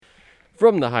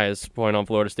From the highest point on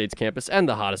Florida State's campus and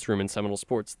the hottest room in Seminole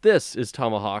sports, this is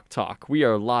Tomahawk Talk. We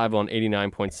are live on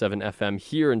 89.7 FM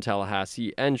here in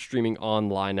Tallahassee and streaming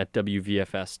online at wvfs.fsu.edu.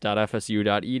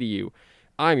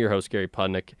 I'm your host, Gary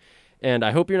Pudnick, and I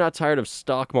hope you're not tired of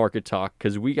stock market talk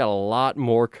because we got a lot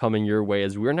more coming your way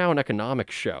as we're now an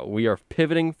economics show. We are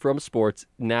pivoting from sports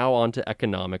now onto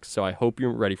economics, so I hope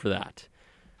you're ready for that.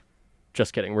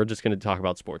 Just kidding. We're just going to talk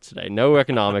about sports today. No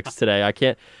economics today. I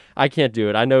can't do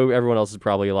it. I know everyone else is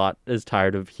probably is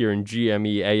tired of hearing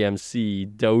GME,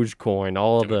 AMC, Dogecoin,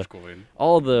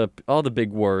 all the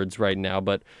big words right now.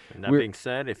 But and that being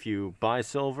said, if you buy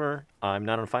silver, I'm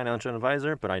not a financial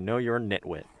advisor, but I know you're a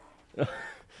nitwit.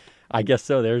 I guess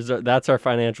so. That's our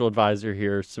financial advisor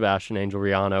here, Sebastian Angel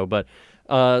Riano. But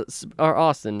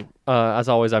Austin, as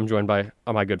always, I'm joined by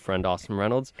my good friend Austin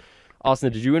Reynolds.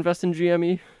 Austin, did you invest in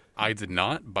GME? I did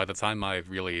not. By the time I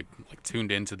really tuned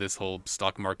into this whole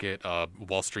stock market,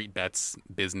 Wall Street bets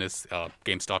business,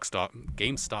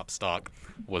 GameStop stock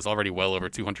was already well over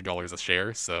 $200 a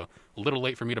share, so a little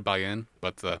late for me to buy in.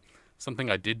 But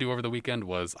something I did do over the weekend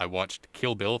was I watched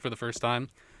Kill Bill for the first time,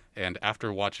 and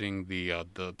after watching the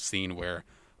scene where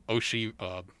Overend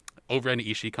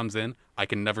Ishii comes in, I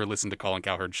can never listen to Colin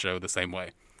Cowherd's show the same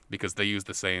way because they use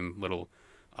the same little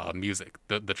music.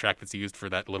 The track that's used for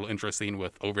that little intro scene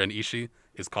with Overend Ishii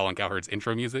is Colin Cowherd's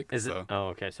intro music. Is it? Oh,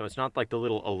 okay. So it's not like the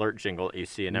little alert jingle that you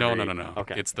see in every... No.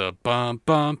 Okay. It's the bum,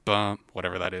 bum, bum,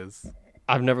 whatever that is.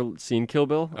 I've never seen Kill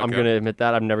Bill. Okay. I'm going to admit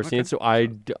that. I've never seen it, so I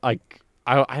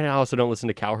also don't listen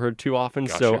to Cowherd too often,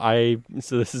 gotcha.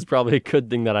 So this is probably a good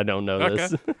thing that I don't know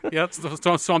this. Yeah,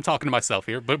 so I'm talking to myself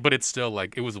here, but it's still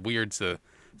it was weird to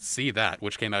see that,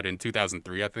 which came out in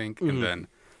 2003, I think, mm-hmm. And then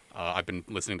I've been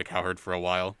listening to Cowherd for a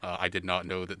while. I did not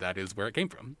know that is where it came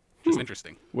from. Just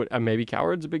interesting. Maybe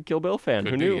Cowherd's a big Kill Bill fan.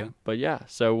 Who knew? Yeah. But yeah,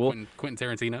 so Quentin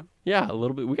Tarantino. Yeah, a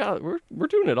little bit. We're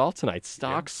doing it all tonight.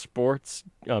 Stock, sports,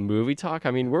 movie talk.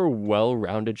 I mean, we're a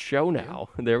well-rounded show now.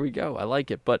 Yeah. There we go. I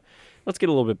like it. But let's get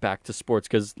a little bit back to sports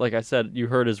because, like I said, you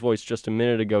heard his voice just a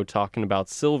minute ago talking about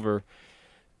silver.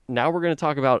 Now we're going to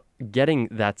talk about getting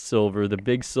that silver, the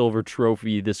big silver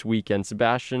trophy this weekend.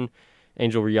 Sebastian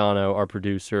Angel Riano, our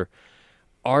producer,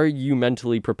 are you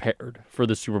mentally prepared for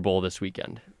the Super Bowl this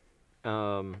weekend?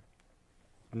 No.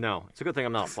 It's a good thing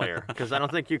I'm not a player because I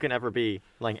don't think you can ever be,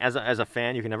 as a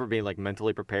fan, you can never be,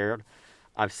 mentally prepared.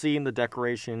 I've seen the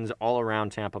decorations all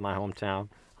around Tampa, my hometown.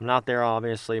 I'm not there,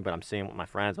 obviously, but I'm seeing it with my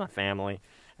friends, my family,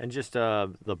 and just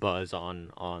the buzz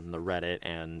on the Reddit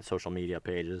and social media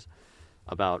pages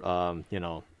about,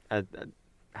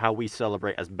 how we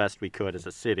celebrate as best we could as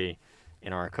a city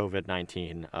in our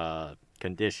COVID-19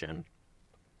 condition,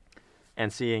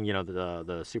 and seeing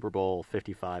the Super Bowl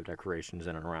 55 decorations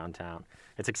in and around town.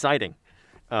 It's exciting.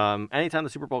 Anytime the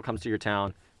Super Bowl comes to your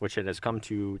town, which it has come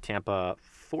to Tampa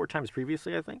 4 times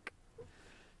previously, I think.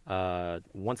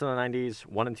 Once in the 90s,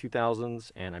 one in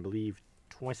 2000s, and I believe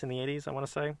twice in the 80s, I want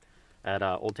to say, at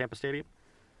Old Tampa Stadium.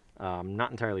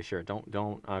 Not entirely sure.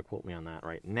 Don't quote me on that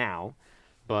right now.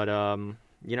 But, I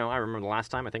remember the last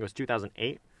time, I think it was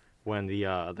 2008, when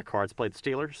the Cards played the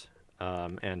Steelers,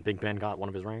 and Big Ben got one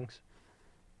of his rings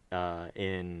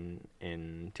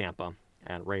in Tampa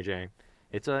at Ray J.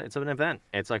 It's an event.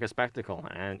 It's like a spectacle,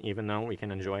 and even though we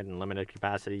can enjoy it in limited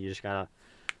capacity, you just gotta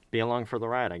be along for the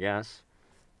ride, I guess.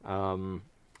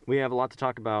 We have a lot to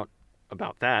talk about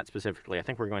that specifically. I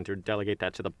think we're going to delegate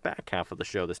that to the back half of the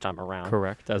show this time around.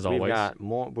 Correct, as always.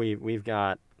 We've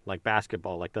got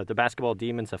basketball. The basketball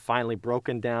demons have finally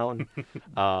broken down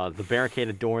the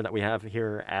barricaded door that we have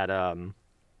here at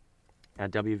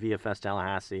WVFS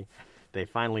Tallahassee. They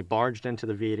finally barged into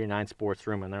the V89 sports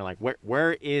room, and they're like,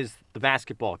 where is the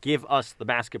basketball? Give us the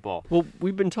basketball. Well,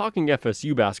 we've been talking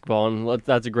FSU basketball, and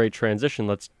that's a great transition.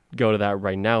 Let's go to that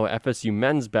right now. FSU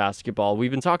men's basketball. We've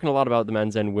been talking a lot about the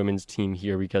men's and women's team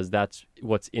here because that's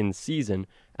what's in season,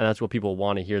 and that's what people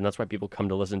want to hear, and that's why people come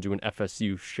to listen to an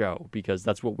FSU show, because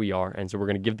that's what we are, and so we're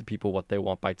going to give the people what they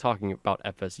want by talking about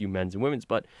FSU men's and women's.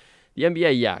 But the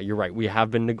NBA, yeah, you're right. We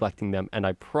have been neglecting them, and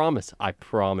I promise,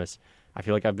 I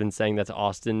feel like I've been saying that to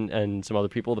Austin and some other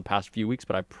people the past few weeks,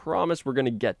 but I promise we're going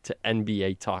to get to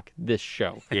NBA talk this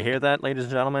show. You hear that, ladies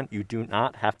and gentlemen? You do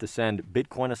not have to send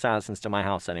Bitcoin assassins to my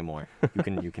house anymore.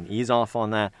 You can ease off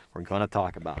on that. We're going to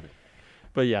talk about it.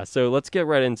 But yeah, so let's get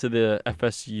right into the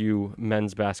FSU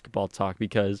men's basketball talk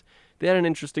because they had an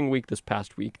interesting week this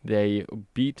past week. They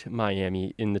beat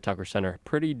Miami in the Tucker Center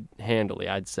pretty handily,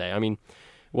 I'd say. I mean,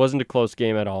 it wasn't a close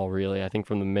game at all, really. I think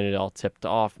from the minute it all tipped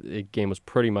off, the game was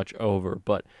pretty much over.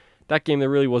 But that game, there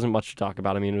really wasn't much to talk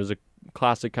about. I mean, it was a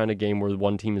classic kind of game where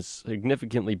one team is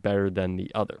significantly better than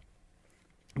the other.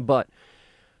 But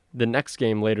the next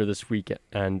game later this week,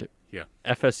 and Yeah.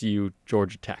 FSU,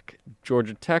 Georgia Tech.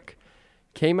 Georgia Tech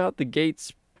came out the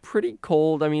gates pretty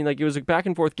cold. I mean, like, it was a back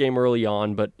and forth game early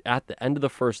on, but at the end of the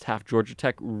first half, Georgia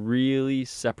Tech really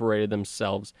separated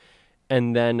themselves,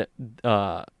 and then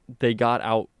they got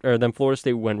out, or then Florida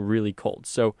State went really cold.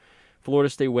 So Florida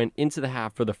State went into the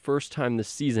half for the first time this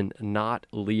season not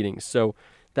leading. So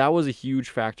that was a huge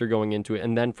factor going into it.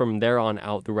 And then from there on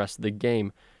out, the rest of the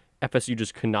game, FSU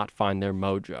just could not find their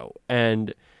mojo.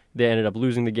 And they ended up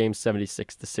losing the game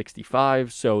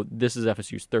 76-65. So this is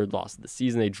FSU's third loss of the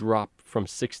season. They dropped from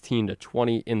 16 to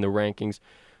 20 in the rankings.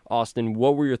 Austin,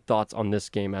 what were your thoughts on this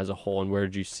game as a whole, and where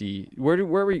did you see what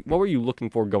were you looking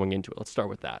for going into it? Let's start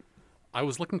with that. I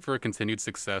was looking for a continued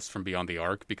success from beyond the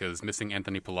arc because missing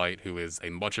Anthony Polite, who is a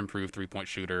much improved three-point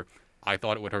shooter, I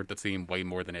thought it would hurt the team way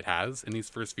more than it has in these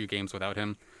first few games without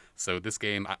him. So this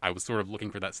game, I was sort of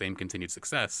looking for that same continued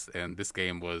success, and this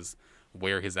game was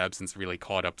where his absence really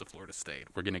caught up to Florida State.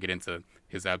 We're going to get into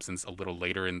his absence a little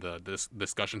later in this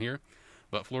discussion here,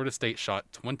 but Florida State shot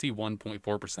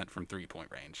 21.4% from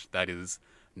three-point range. That is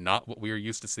not what we are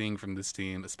used to seeing from this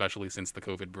team, especially since the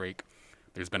COVID break.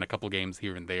 There's been a couple games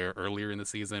here and there earlier in the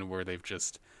season where they've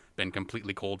just been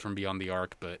completely cold from beyond the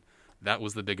arc, but that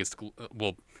was the biggest.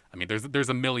 Well, I mean, there's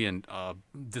a million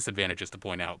disadvantages to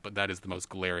point out, but that is the most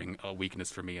glaring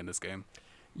weakness for me in this game.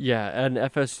 Yeah, and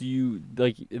FSU,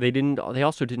 like, they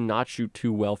also did not shoot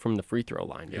too well from the free throw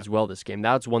line as well this game.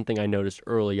 That's one thing I noticed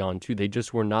early on too. They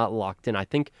just were not locked in. I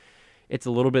think it's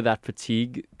a little bit of that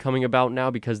fatigue coming about now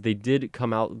because they did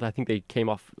come out. I think they came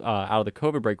off out of the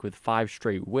COVID break with 5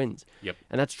 straight wins. Yep.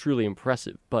 And that's truly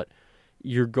impressive. But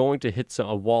you're going to hit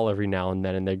a wall every now and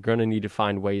then, and they're going to need to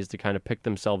find ways to kind of pick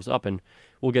themselves up. And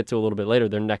we'll get to a little bit later.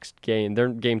 Their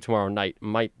game tomorrow night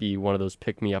might be one of those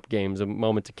pick-me-up games, a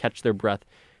moment to catch their breath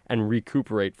and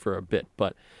recuperate for a bit.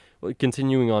 But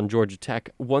continuing on Georgia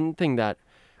Tech, one thing that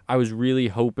I was really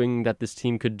hoping that this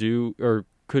team could do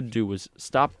was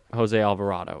stop Jose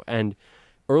Alvarado. And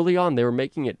early on, they were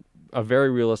making it a very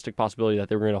realistic possibility that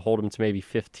they were going to hold him to maybe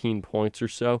 15 points or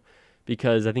so,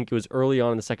 because I think it was early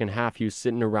on in the second half, he was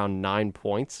sitting around 9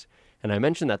 points. And I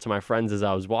mentioned that to my friends as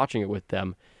I was watching it with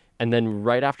them. And then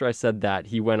right after I said that,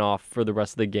 he went off for the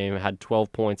rest of the game, had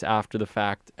 12 points after the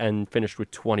fact, and finished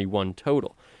with 21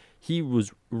 total. He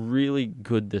was really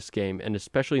good this game, and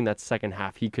especially in that second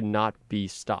half, he could not be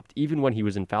stopped, even when he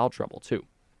was in foul trouble, too.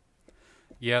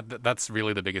 Yeah, that's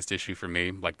really the biggest issue for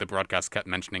me. Like, the broadcast kept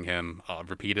mentioning him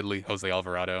repeatedly, Jose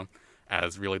Alvarado,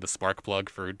 as really the spark plug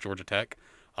for Georgia Tech.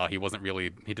 He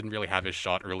didn't really have his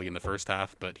shot early in the first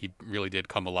half, but he really did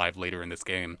come alive later in this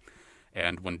game.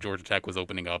 And when Georgia Tech was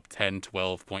opening up 10,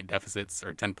 12-point deficits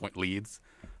or 10-point leads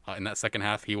in that second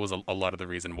half, he was a lot of the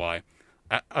reason why,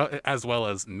 as well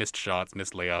as missed shots,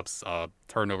 missed layups,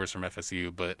 turnovers from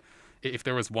FSU. But if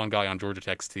there was one guy on Georgia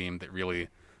Tech's team that really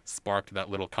sparked that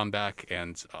little comeback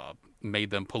and made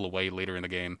them pull away later in the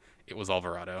game, it was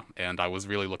Alvarado. And I was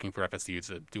really looking for FSU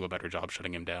to do a better job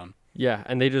shutting him down. Yeah,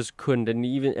 and they just couldn't. And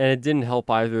it didn't help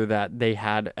either that they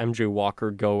had MJ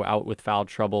Walker go out with foul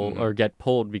trouble or get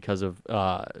pulled because of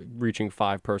reaching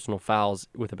 5 personal fouls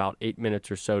with about 8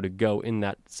 minutes or so to go in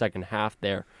that second half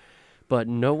there. But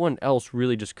no one else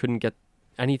really just couldn't get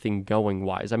anything going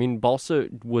wise. I mean, Balsa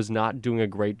was not doing a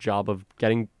great job of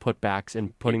getting putbacks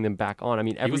and putting them back on. I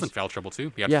mean, he was in foul trouble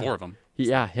too. He had 4 of them.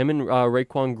 Yeah, him and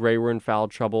Raekwon Gray were in foul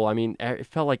trouble. I mean, it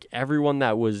felt like everyone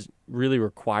that was really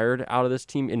required out of this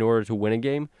team in order to win a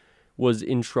game was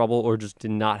in trouble or just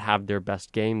did not have their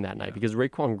best game that night. Because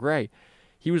Raekwon Gray,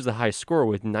 he was the highest scorer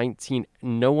with 19.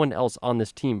 No one else on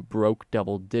this team broke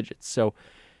double digits. So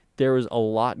there was a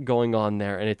lot going on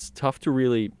there, and it's tough to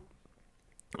really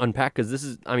unpack because this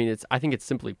is, I mean, I think it's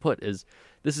simply put,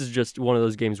 this is just one of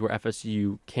those games where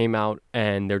FSU came out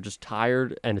and they're just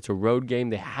tired, and it's a road game.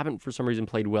 They haven't, for some reason,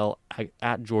 played well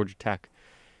at Georgia Tech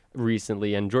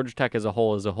recently, and Georgia Tech as a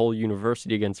whole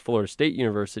university against Florida State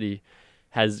University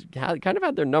has kind of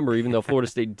had their number, even though Florida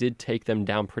State did take them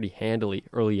down pretty handily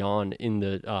early on in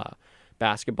the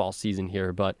basketball season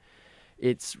here. But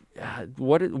it's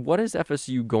what is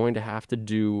FSU going to have to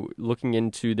do looking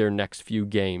into their next few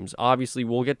games? Obviously,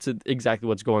 we'll get to exactly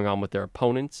what's going on with their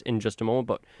opponents in just a moment,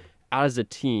 but as a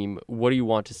team, what do you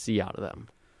want to see out of them?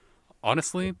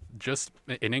 Honestly, just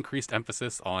an increased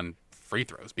emphasis on free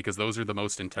throws, because those are the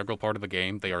most integral part of the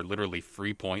game. They are literally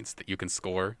free points that you can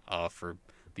score for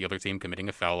the other team committing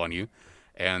a foul on you.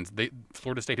 And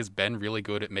Florida State has been really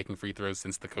good at making free throws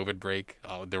since the COVID break.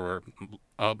 There were,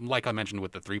 like I mentioned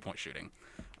with the three-point shooting,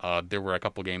 there were a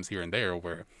couple games here and there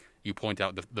where you point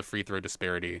out the free throw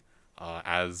disparity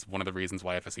as one of the reasons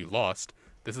why FSU lost.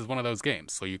 This is one of those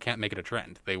games, so you can't make it a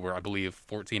trend. They were, I believe,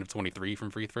 14 of 23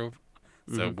 from free throw,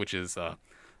 so which is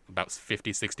about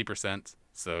 50-60%.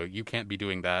 So you can't be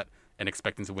doing that and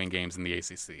expecting to win games in the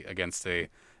ACC against a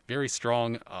very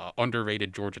strong,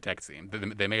 underrated Georgia Tech team.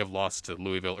 They may have lost to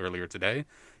Louisville earlier today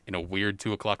in a weird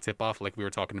 2 o'clock tip-off like we were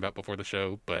talking about before the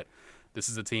show, but this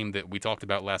is a team that we talked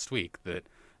about last week that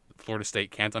Florida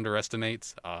State can't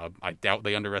underestimate. I doubt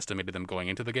they underestimated them going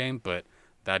into the game, but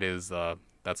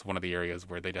that's one of the areas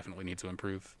where they definitely need to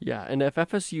improve. Yeah, and if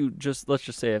FSU let's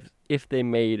just say if they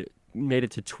made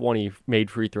it to 20 made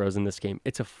free throws in this game,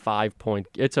 it's a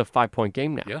 5-point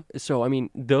game now. Yeah. So I mean,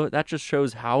 that just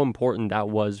shows how important that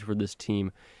was for this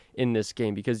team in this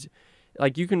game, because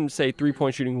like you can say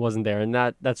 3-point shooting wasn't there, and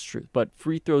that's true, but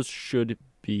free throws should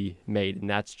be made, and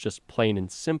that's just plain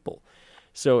and simple.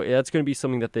 So that's going to be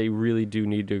something that they really do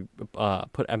need to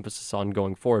put emphasis on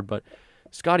going forward. But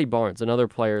Scotty Barnes, another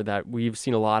player that we've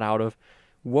seen a lot out of,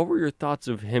 what were your thoughts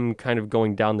of him kind of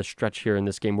going down the stretch here in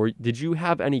this game? Did you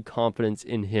have any confidence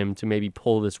in him to maybe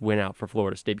pull this win out for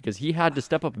Florida State? Because he had to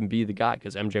step up and be the guy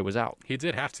because MJ was out. He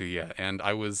did have to, yeah. And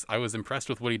I was impressed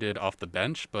with what he did off the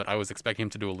bench, but I was expecting him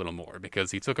to do a little more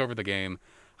because he took over the game.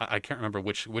 I can't remember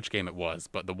which game it was,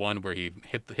 but the one where he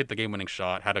hit the game-winning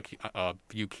shot, had a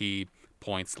few key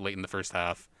points late in the first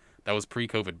half. That was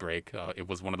pre-COVID break. It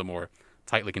was one of the more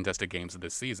tightly contested games of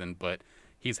this season, but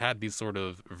he's had these sort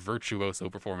of virtuoso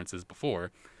performances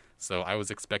before, so I was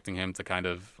expecting him to kind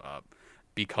of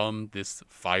become this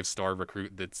 5-star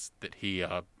recruit that he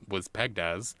was pegged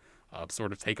as,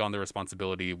 sort of take on the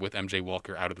responsibility with MJ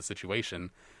Walker out of the situation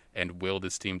and will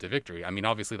this team to victory. I mean,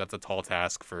 obviously that's a tall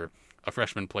task for a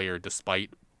freshman player,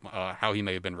 despite how he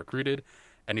may have been recruited,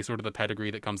 any sort of the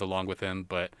pedigree that comes along with him,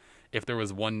 but if there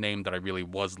was one name that I really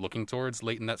was looking towards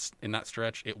late in that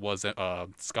stretch, it was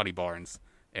Scotty Barnes,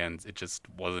 and it just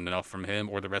wasn't enough from him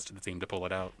or the rest of the team to pull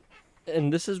it out.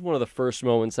 And this is one of the first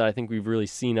moments that I think we've really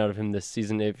seen out of him this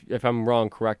season. If I'm wrong,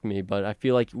 correct me, but I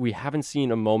feel like we haven't seen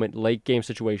a moment, late game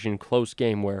situation, close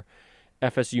game, where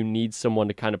FSU needs someone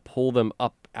to kind of pull them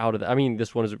up out of I mean,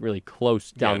 this one isn't really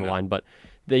close down the line, but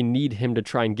they need him to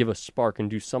try and give a spark and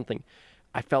do something.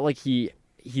 I felt like he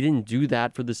didn't do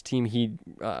that for this team.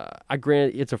 I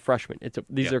granted it's a freshman.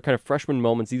 These are kind of freshman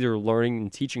moments. These are learning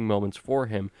and teaching moments for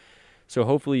him. So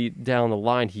hopefully down the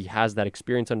line he has that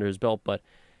experience under his belt. But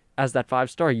as that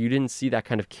 5-star, you didn't see that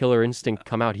kind of killer instinct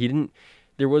come out.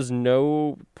 There was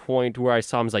no point where I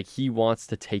saw him as like he wants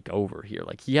to take over here.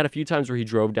 Like he had a few times where he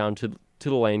drove down to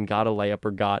the lane, got a layup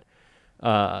or got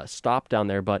stopped down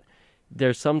there, but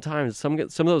there's sometimes some of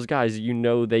those guys,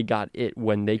 they got it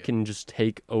when they can just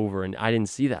take over, and I didn't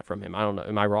see that from him. I don't know.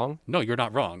 Am I wrong? No, you're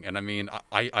not wrong. And I mean,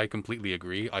 I completely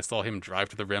agree. I saw him drive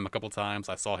to the rim a couple times.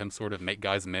 I saw him sort of make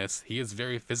guys miss. He is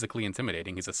very physically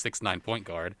intimidating. He's a 6'9" point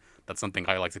guard. That's something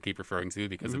I like to keep referring to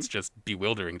because it's just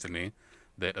bewildering to me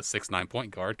that a 6'9"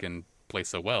 point guard can play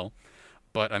so well.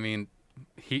 But I mean,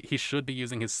 he should be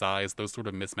using his size, those sort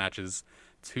of mismatches,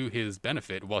 to his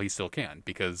benefit while he still can,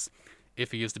 because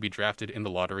if he is to be drafted in the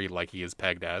lottery like he is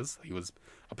pegged as, he was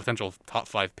a potential top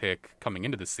 5 pick coming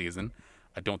into this season.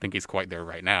 I don't think he's quite there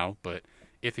right now, but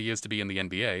if he is to be in the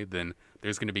NBA, then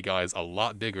there's going to be guys a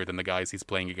lot bigger than the guys he's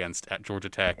playing against at Georgia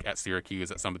Tech, at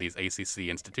Syracuse, at some of these ACC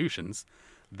institutions,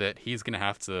 that he's going to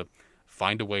have to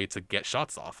find a way to get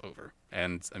shots off over.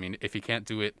 And I mean, if he can't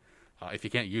do it, if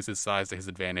he can't use his size to his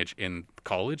advantage in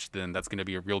college, then that's going to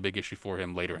be a real big issue for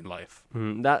him later in life.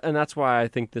 That's why I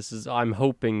think I'm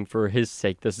hoping for his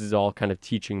sake, this is all kind of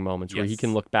teaching moments where he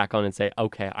can look back on and say,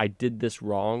 okay, I did this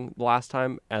wrong last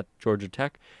time at Georgia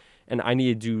Tech, and I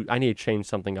need to change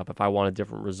something up if I want a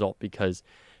different result, because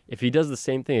if he does the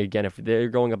same thing again, if they're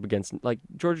going up against, like,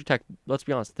 Georgia Tech, let's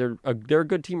be honest, they're a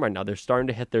good team right now. They're starting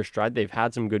to hit their stride. They've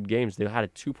had some good games. They had a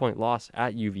 2-point loss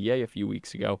at UVA a few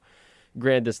weeks ago.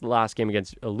 Granted, this last game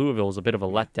against Louisville was a bit of a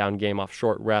letdown game off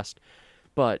short rest,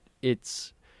 but they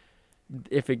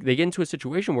get into a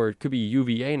situation where it could be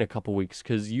UVA in a couple weeks,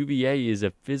 because UVA is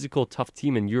a physical, tough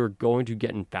team, and you're going to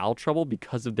get in foul trouble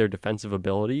because of their defensive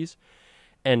abilities.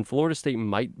 And Florida State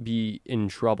might be in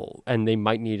trouble, and they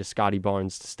might need a Scotty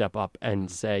Barnes to step up and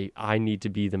say, I need to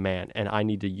be the man, and I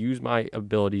need to use my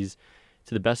abilities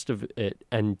to the best of it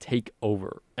and take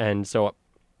over. And so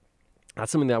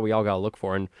that's something that we all got to look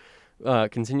for. And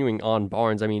continuing on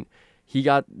Barnes, I mean, he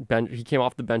came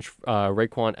off the bench.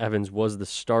 Raekwon Evans was the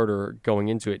starter going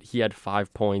into it. He had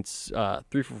 5 points,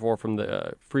 3 for 4 from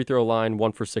the free throw line,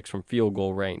 1 for 6 from field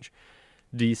goal range.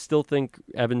 Do you still think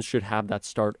Evans should have that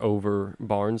start over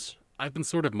Barnes? I've been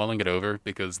sort of mulling it over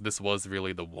because this was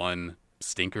really the one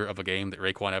stinker of a game that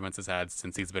RaeQuan Evans has had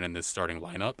since he's been in this starting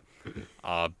lineup.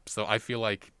 So I feel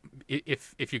like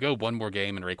if you go one more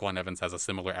game and RaeQuan Evans has a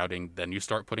similar outing, then you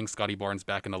start putting Scotty Barnes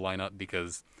back in the lineup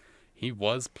because he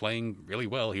was playing really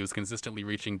well. He was consistently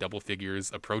reaching double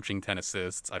figures, approaching 10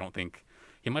 assists. I don't think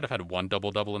he might have had one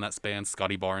double-double in that span.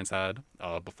 Scotty Barnes had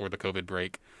before the COVID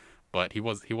break, but he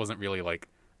wasn't really like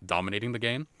dominating the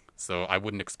game. So I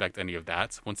wouldn't expect any of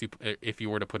that if you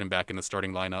were to put him back in the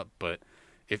starting lineup. But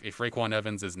if RaeQuan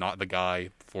Evans is not the guy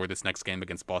for this next game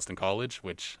against Boston College,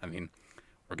 which, I mean,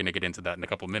 we're going to get into that in a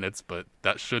couple minutes, but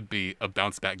that should be a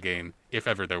bounce-back game if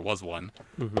ever there was one.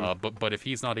 But if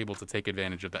he's not able to take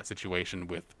advantage of that situation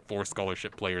with 4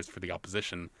 scholarship players for the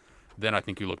opposition, then I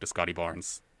think you look to Scotty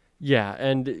Barnes. Yeah,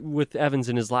 and with Evans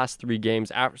in his last 3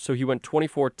 games, so he went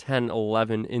 24, 10,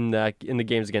 11 in the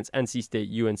games against NC State,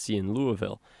 UNC, and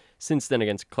Louisville. Since then,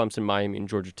 against Clemson, Miami, and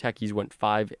Georgia Tech, he's went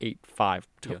 5, 8, 5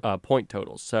 point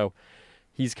totals. So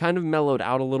he's kind of mellowed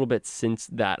out a little bit since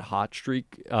that hot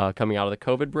streak coming out of the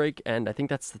COVID break, and I think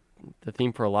that's the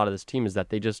theme for a lot of this team is that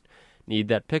they just need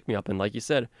that pick-me-up. And like you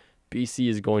said, BC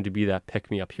is going to be that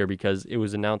pick-me-up here because it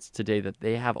was announced today that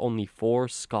they have only 4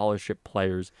 scholarship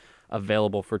players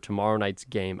available for tomorrow night's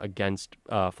game against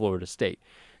Florida State.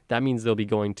 That means they'll be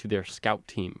going to their scout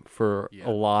team for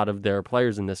a lot of their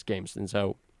players in this game. And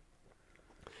so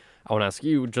I want to ask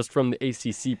you, just from the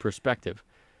ACC perspective,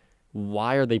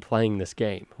 why are they playing this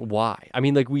game? Why? I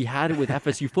mean, like we had it with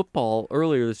FSU football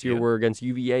earlier this year where against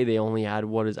UVA they only had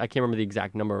I can't remember the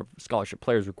exact number of scholarship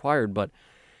players required, but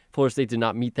Florida State did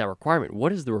not meet that requirement.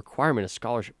 What is the requirement of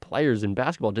scholarship players in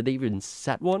basketball? Did they even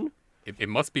set one? It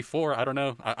must be 4. I don't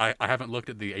know. I haven't looked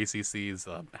at the ACC's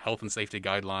health and safety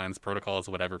guidelines, protocols,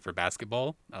 whatever for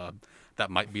basketball. That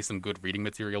might be some good reading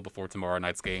material before tomorrow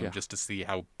night's game just to see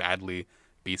how badly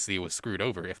BC was screwed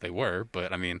over if they were.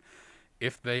 But, I mean,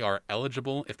 if they are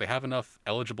eligible, if they have enough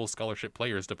eligible scholarship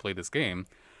players to play this game,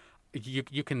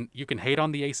 you can hate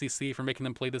on the ACC for making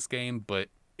them play this game, but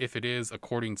if it is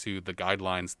according to the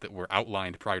guidelines that were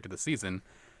outlined prior to the season,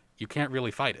 you can't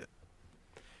really fight it.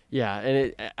 Yeah,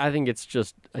 and I think it's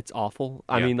awful.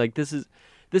 I mean, like this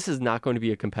is not going to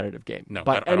be a competitive game. No,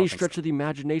 by I any don't stretch think so. of the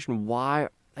imagination. Why?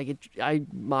 Like it's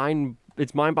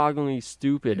mind-bogglingly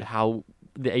stupid how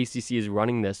the ACC is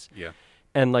running this. Yeah.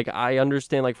 And like I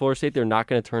understand, like Florida State, they're not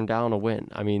going to turn down a win.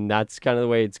 I mean, that's kind of the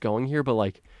way it's going here. But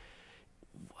like,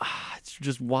 it's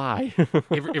just why.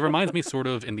 It reminds me sort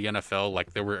of in the NFL,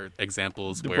 like there were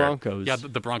examples where Broncos. Yeah,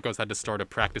 the Broncos had to start a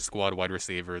practice squad wide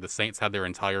receiver. The Saints had their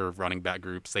entire running back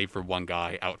group, save for one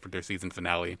guy, out for their season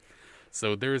finale.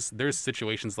 So there's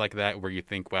situations like that where you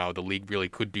think, wow, the league really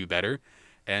could do better.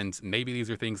 And maybe these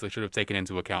are things they should have taken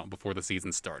into account before the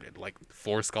season started. Like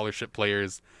 4 scholarship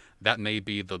players, that may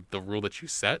be the rule that you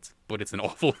set, but it's an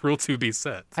awful rule to be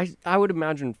set. I would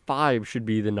imagine 5 should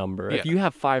be the number. Yeah. If you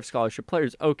have 5 scholarship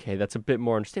players, okay, that's a bit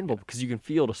more understandable because you can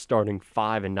field a starting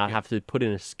 5 and not have to put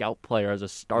in a scout player as a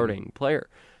starting player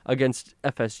against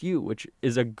FSU, which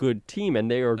is a good team,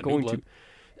 and they're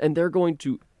going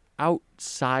to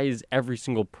outsize every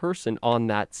single person on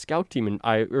that scout team, and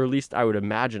or at least I would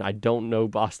imagine. I don't know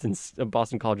Boston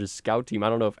College's scout team. I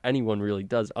don't know if anyone really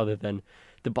does other than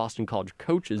the Boston College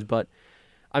coaches. But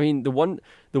I mean, the one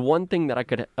thing that I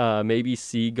could maybe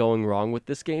see going wrong with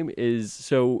this game is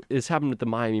this happened with the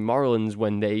Miami Marlins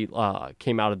when they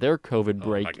came out of their COVID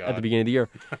break at the beginning of the year.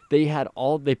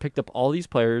 They picked up all these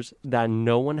players that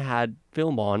no one had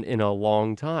film on in a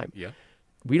long time. Yeah.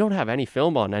 We don't have any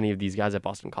film on any of these guys at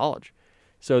Boston College.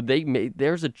 So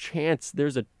there's a chance,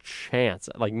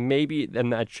 like maybe,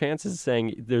 and that chance is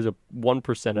saying there's a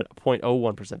 1%, at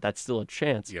 0.01%. That's still a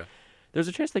chance. Yeah. There's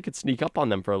a chance they could sneak up on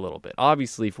them for a little bit.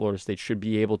 Obviously, Florida State should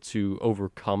be able to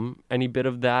overcome any bit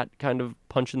of that kind of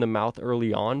punch in the mouth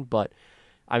early on. But,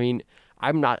 I mean,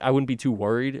 I wouldn't be too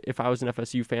worried if I was an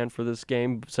FSU fan for this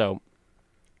game. So,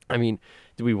 I mean,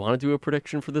 do we want to do a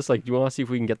prediction for this? Like, do you want to see if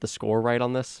we can get the score right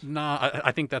on this? Nah,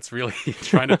 I think that's really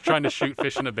trying to shoot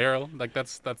fish in a barrel. Like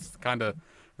that's kind of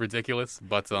ridiculous.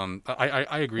 But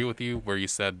I agree with you where you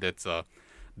said that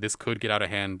this could get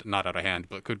not out of hand,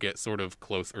 but could get sort of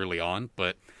close early on.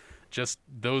 But just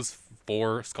those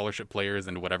 4 scholarship players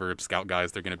and whatever scout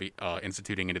guys they're going to be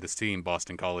instituting into this team,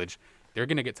 Boston College, they're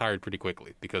going to get tired pretty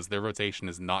quickly because their rotation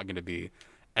is not going to be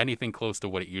anything close to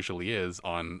what it usually is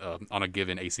on a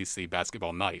given ACC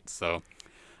basketball night. So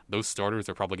those starters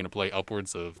are probably going to play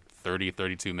upwards of 30,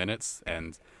 32 minutes,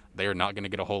 and they are not going to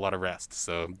get a whole lot of rest.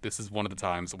 So this is one of the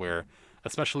times where,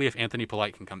 especially if Anthony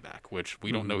Polite can come back, which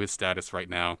we don't know his status right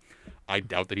now, I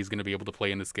doubt that he's going to be able to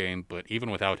play in this game, but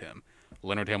even without him,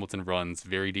 Leonard Hamilton runs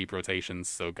very deep rotations,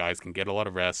 so guys can get a lot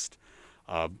of rest.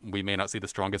 We may not see the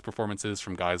strongest performances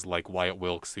from guys like Wyatt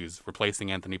Wilkes, who's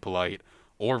replacing Anthony Polite,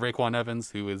 or Raekwon Evans,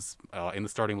 who is in the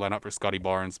starting lineup for Scotty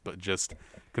Barnes, but just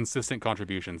consistent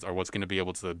contributions are what's going to be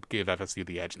able to give FSU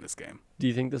the edge in this game. Do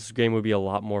you think this game would be a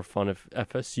lot more fun if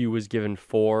FSU was given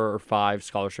 4 or 5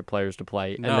 scholarship players to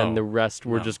play, and then the rest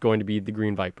were just going to be the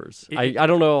Green Vipers? I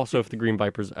don't know also if the Green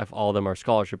Vipers, if all of them are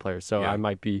scholarship players, so I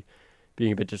might be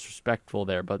being a bit disrespectful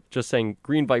there, but just saying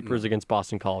Green Vipers against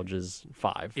Boston College is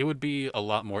 5. It would be a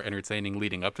lot more entertaining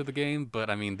leading up to the game, but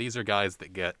I mean, these are guys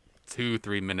that get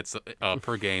 2-3 minutes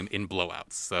per game in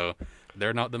blowouts, so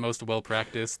they're not the most well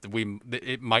practiced.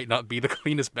 It might not be the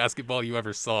cleanest basketball you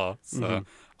ever saw, so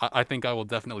I think I will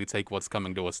definitely take what's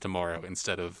coming to us tomorrow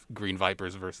instead of Green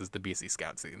Vipers versus the BC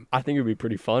Scout team. I think it would be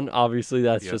pretty fun. Obviously,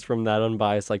 that's just from that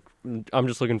unbiased. Like, I'm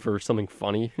just looking for something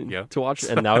funny to watch,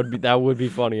 and that would be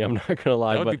funny. I'm not gonna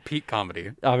lie. That would be peak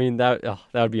comedy. I mean, that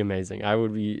would be amazing. I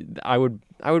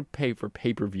would pay for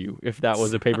pay-per-view if that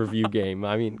was a payper-view game.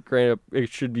 I mean, granted, it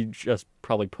should be just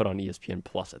probably put on ESPN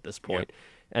Plus at this point,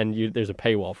 and there's a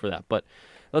paywall for that. But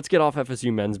let's get off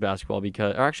FSU men's basketball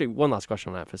or actually, one last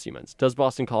question on FSU men's. Does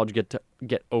Boston College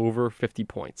get over 50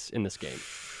 points in this game?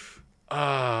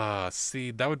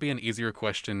 See, that would be an easier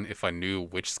question if I knew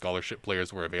which scholarship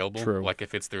players were available. True. Like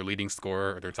if it's their leading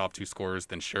scorer or their top 2 scorers,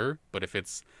 then sure. But if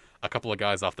it's a couple of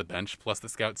guys off the bench plus the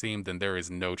scout team, then there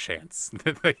is no chance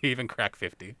that they even crack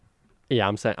 50. Yeah,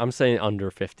 I'm saying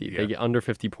under 50. Yeah. They get under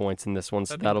 50 points in this one,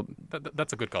 so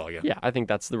that's a good call. Yeah. Yeah, I think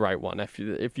that's the right one. If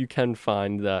you can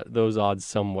find those odds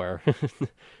somewhere,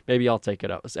 maybe I'll take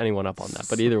anyone up on that.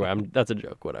 But either way, that's a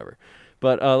joke, whatever.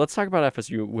 But let's talk about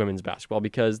FSU women's basketball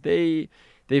because they're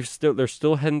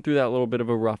still heading through that little bit of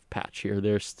a rough patch here.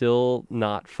 They're still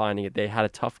not finding it. They had a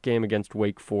tough game against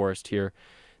Wake Forest here.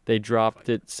 They dropped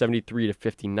it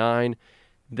 73-59.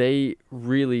 They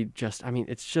really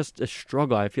it's just a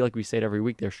struggle. I feel like we say it every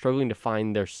week. They're struggling to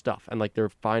find their stuff, and like they're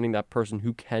finding that person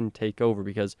who can take over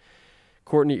because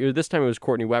this time it was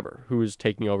Courtney Weber who was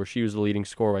taking over. She was the leading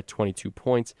scorer at 22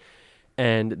 points,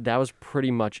 and that was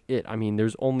pretty much it. I mean,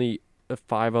 there's only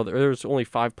 5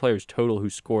 players total who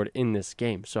scored in this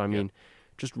game. So, I mean,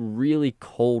 just really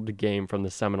cold game from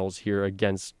the Seminoles here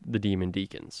against the Demon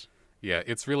Deacons. Yeah,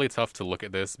 it's really tough to look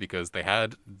at this because they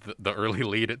had the early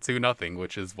lead at 2-0,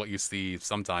 which is what you see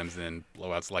sometimes in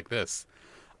blowouts like this.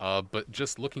 But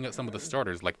just looking at some of the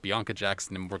starters, like Bianca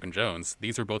Jackson and Morgan Jones,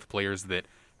 these are both players that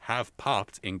have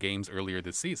popped in games earlier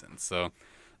this season. So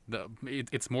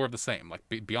it's more of the same. Like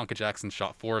Bianca Jackson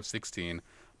shot 4 of 16.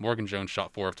 Morgan Jones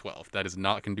shot 4 of 12. That is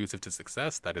not conducive to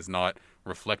success. That is not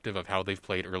reflective of how they've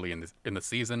played early in the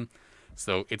season.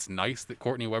 So it's nice that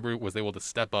Courtney Weber was able to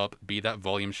step up, be that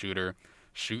volume shooter,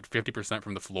 shoot 50%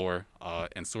 from the floor,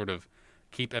 and sort of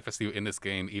keep FSU in this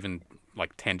game even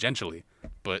like tangentially.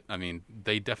 But I mean,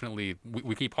 they definitely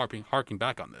we keep harking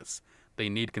back on this. They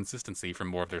need consistency from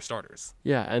more of their starters.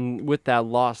 Yeah, and with that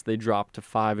loss, they dropped to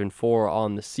 5-4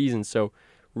 on the season. So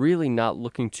really not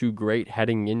looking too great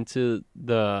heading into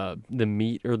the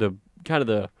meat or the kind of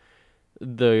the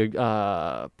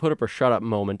put up or shut up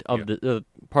moment of the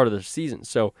part of the season.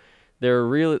 So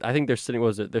I think they're sitting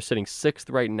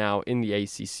 6th right now in the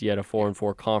ACC at a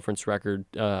 4-4 conference record,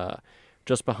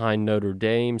 just behind Notre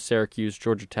Dame, Syracuse,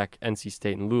 Georgia Tech, NC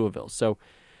State, and Louisville. So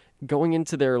going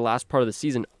into their last part of the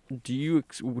season, what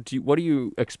do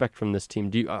you expect from this team?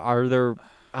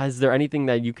 Is there anything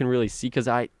that you can really see? Because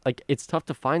it's tough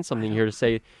to find something here to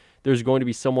say there's going to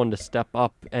be someone to step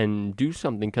up and do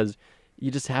something because you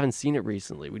just haven't seen it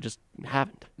recently. We just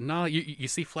haven't. No, you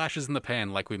see flashes in the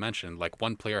pan, like we mentioned. Like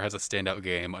one player has a standout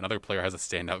game, another player has a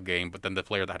standout game, but then the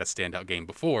player that had a standout game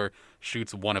before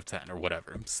shoots 1 of 10 or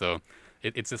whatever. So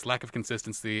it's this lack of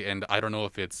consistency, and I don't know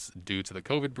if it's due to the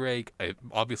COVID break.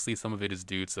 Obviously, some of it is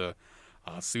due to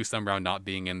Sue Sumrow not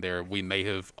being in there. We may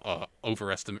have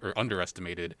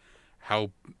underestimated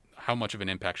how much of an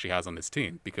impact she has on this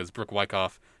team because Brooke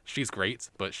Wyckoff, she's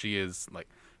great, but she is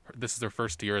this is her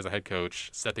first year as a head coach,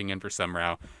 stepping in for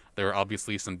Sumrow. There are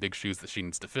obviously some big shoes that she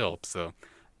needs to fill, so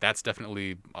that's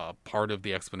definitely part of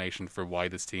the explanation for why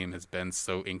this team has been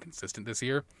so inconsistent this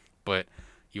year. But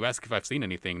you ask if I've seen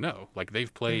anything, no. Like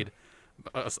they've played,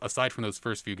 aside from those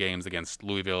first few games against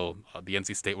Louisville, the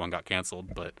NC State one got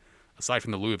canceled, but aside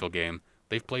from the Louisville game,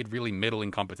 they've played really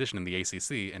middling competition in the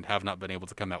ACC and have not been able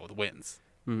to come out with wins.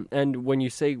 And when you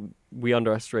say we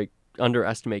underestimate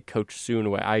Coach Sue in a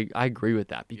way, I agree with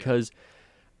that because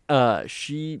I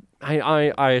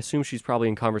assume she's probably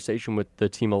in conversation with the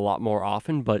team a lot more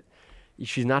often, but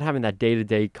she's not having that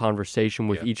day-to-day conversation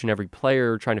with each and every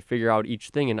player, trying to figure out each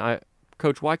thing. And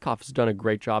Coach Wyckoff has done a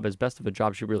great job, as best of a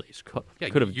job she really Yeah,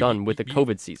 could have done with the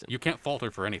COVID season. You can't fault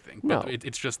her for anything. No. But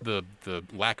it's just the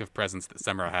lack of presence that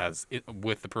Semra has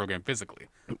with the program physically.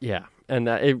 Yeah, and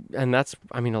that's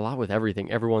I mean a lot with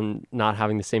everything. Everyone not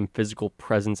having the same physical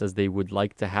presence as they would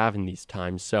like to have in these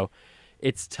times. So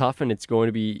it's tough, and it's going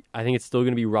to be. I think it's still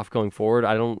going to be rough going forward.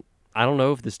 I don't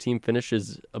know if this team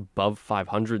finishes above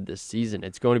 500 this season.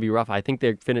 It's going to be rough. I think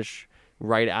they finish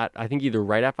either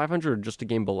right at 500 or just a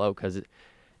game below, because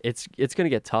it's going to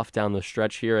get tough down the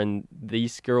stretch here, and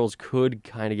these girls could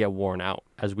kind of get worn out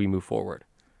as we move forward.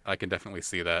 I can definitely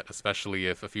see that, especially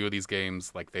if a few of these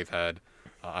games, like they've had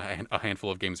a handful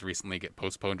of games recently, get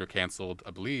postponed or canceled. I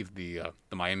believe the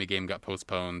Miami game got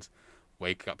postponed,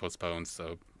 Wake got postponed.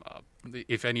 So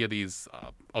if any of these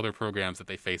other programs that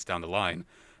they face down the line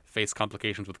face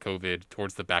complications with COVID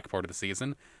towards the back part of the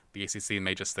season, the ACC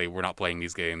may just say, we're not playing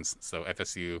these games, so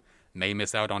FSU may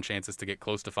miss out on chances to get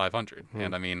close to 500.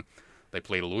 And I mean, they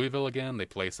play Louisville again. They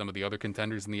play some of the other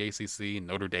contenders in the ACC.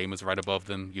 Notre Dame is right above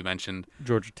them. You mentioned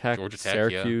Georgia Tech,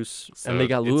 Syracuse, yeah. So and they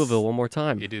got Louisville one more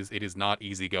time. It is not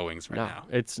easy goings right now.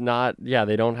 It's not. Yeah,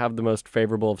 they don't have the most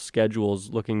favorable of schedules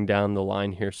looking down the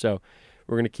line here. So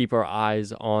we're going to keep our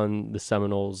eyes on the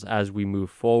Seminoles as we move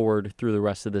forward through the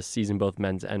rest of this season, both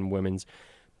men's and women's.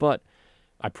 But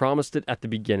I promised it at the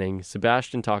beginning.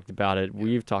 Sebastian talked about it.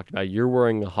 We've talked about it. You're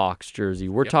wearing a Hawks jersey.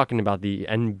 We're talking about the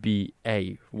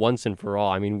NBA once and for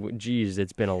all. I mean, geez,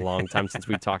 it's been a long time since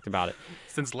we talked about it.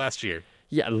 Since last year.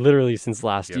 Yeah, literally since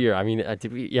last year. I mean,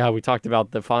 we talked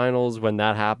about the finals when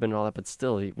that happened and all that, but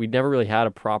still, we never really had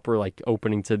a proper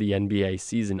opening to the NBA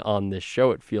season on this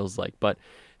show, it feels like. But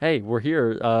hey, we're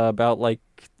here about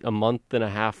a month and a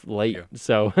half late. Yeah.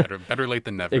 So better late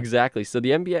than never. Exactly. So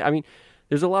the NBA, I mean,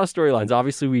 there's a lot of storylines.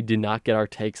 Obviously, we did not get our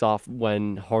takes off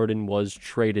when Harden was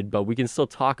traded, but we can still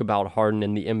talk about Harden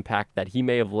and the impact that he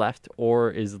may have left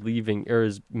or is leaving or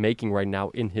is making right now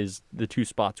in the two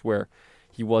spots where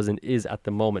he was and is at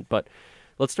the moment. But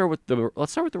let's start with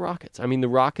the Rockets. I mean, the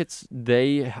Rockets,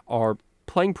 they are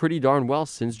playing pretty darn well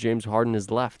since James Harden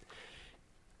has left.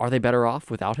 Are they better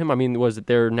off without him? I mean,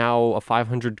 they're now a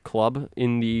 500 club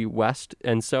in the West,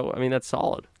 and so I mean that's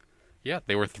solid. Yeah,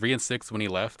 they were 3-6 when he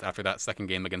left after that second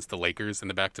game against the Lakers in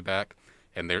the back-to-back,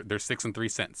 and they're 6-3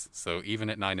 since. So even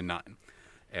at 9-9,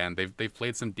 and they've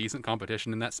played some decent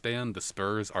competition in that span. The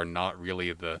Spurs are not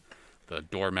really the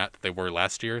doormat that they were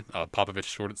last year.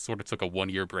 Popovich sort of took a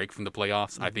 1-year break from the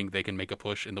playoffs. I think they can make a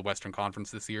push in the Western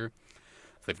Conference this year.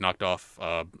 They've knocked off,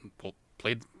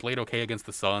 played okay against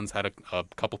the Suns, had a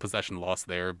couple possession loss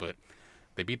there, but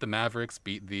they beat the Mavericks,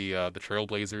 beat the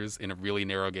Trailblazers in a really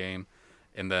narrow game.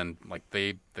 And then,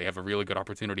 they have a really good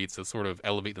opportunity to sort of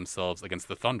elevate themselves against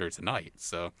the Thunder tonight.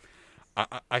 So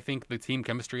I think the team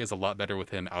chemistry is a lot better with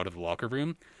him out of the locker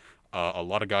room. A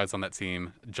lot of guys on that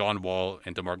team, John Wall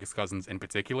and DeMarcus Cousins in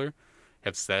particular,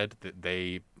 have said that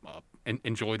they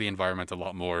enjoy the environment a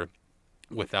lot more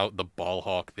without the ball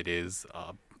hawk that is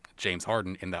James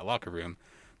Harden in that locker room.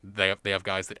 They have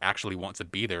guys that actually want to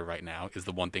be there right now is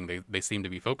the one thing they seem to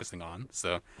be focusing on.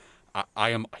 So I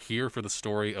am here for the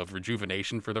story of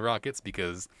rejuvenation for the Rockets,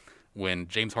 because when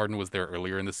James Harden was there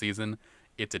earlier in the season,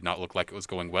 it did not look like it was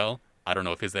going well. I don't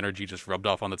know if his energy just rubbed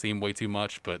off on the team way too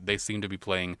much, but they seem to be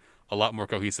playing a lot more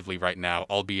cohesively right now,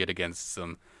 albeit against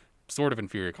some sort of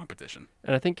inferior competition.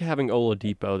 And I think having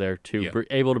Oladipo there too,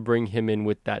 able to bring him in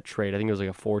with that trade. I think it was a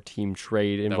 4-team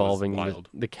trade involving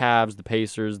the Cavs, the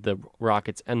Pacers, the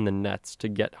Rockets, and the Nets to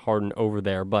get Harden over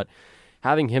there. But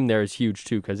having him there is huge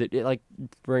too, because it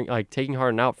taking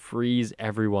Harden out frees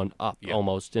everyone up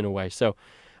almost in a way. So,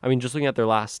 I mean, just looking at their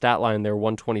last stat line, their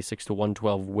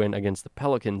 126-112 win against the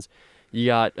Pelicans. You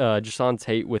got Jason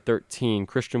Tate with 13,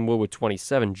 Christian Wood with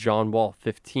 27, John Wall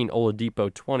 15,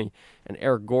 Oladipo 20, and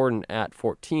Eric Gordon at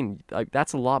 14.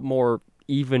 That's a lot more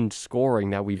even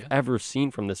scoring that we've ever seen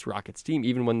from this Rockets team,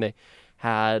 even when they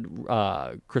had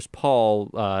Chris Paul,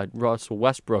 Russell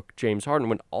Westbrook, James Harden.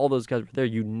 When all those guys were there,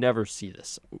 you never see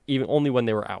this, even only when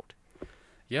they were out.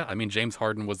 Yeah, I mean, James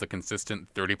Harden was a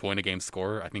consistent 30-point-a-game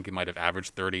scorer. I think he might have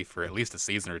averaged 30 for at least a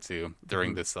season or two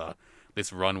during this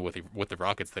run with the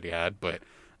Rockets that he had. But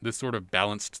this sort of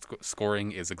balanced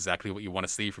scoring is exactly what you want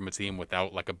to see from a team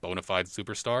without a bona fide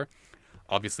superstar.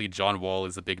 Obviously, John Wall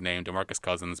is a big name, DeMarcus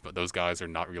Cousins, but those guys are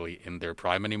not really in their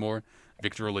prime anymore.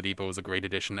 Victor Oladipo was a great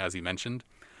addition, as you mentioned.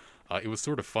 It was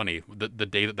sort of funny. The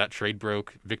day that trade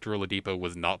broke, Victor Oladipo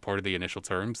was not part of the initial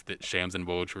terms that Shams and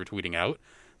Woj were tweeting out.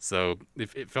 So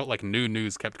it felt like new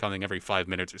news kept coming every 5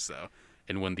 minutes or so.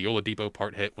 And when the Oladipo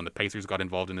part hit, when the Pacers got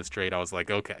involved in this trade, I was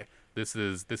like, okay, this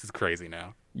is crazy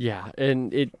now. Yeah,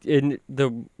 and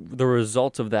the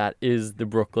result of that is the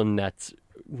Brooklyn Nets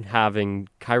having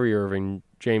Kyrie Irving,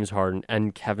 James Harden,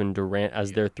 and Kevin Durant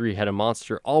as their three-headed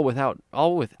monster, all without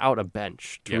a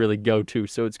bench to really go to.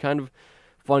 So it's kind of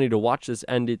funny to watch this,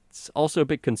 and it's also a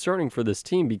bit concerning for this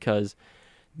team because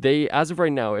they, as of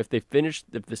right now, if the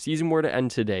season were to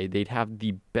end today, they'd have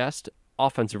the best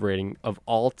offensive rating of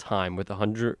all time with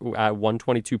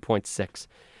 122.6,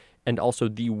 and also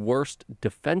the worst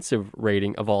defensive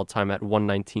rating of all time at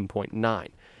 119.9.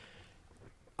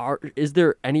 Is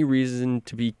there any reason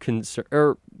to be concerned,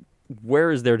 or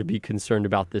where is there to be concerned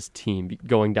about this team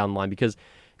going down the line? Because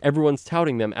everyone's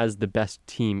touting them as the best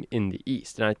team in the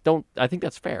East, and I think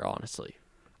that's fair, honestly.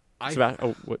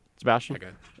 Sebastian? Okay.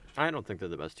 I don't think they're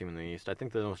the best team in the East. I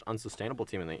think they're the most unsustainable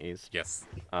team in the East. Yes.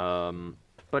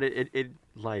 But I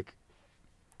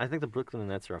think the Brooklyn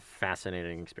Nets are a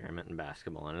fascinating experiment in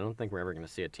basketball, and I don't think we're ever going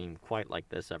to see a team quite like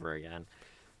this ever again,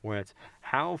 where it's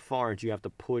how far do you have to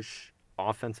push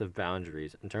offensive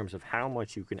boundaries in terms of how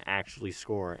much you can actually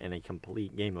score in a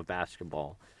complete game of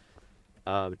basketball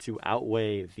to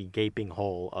outweigh the gaping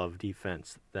hole of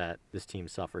defense that this team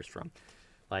suffers from.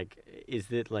 I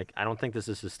don't think this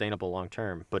is sustainable long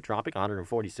term, but dropping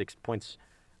 146 points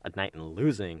a night and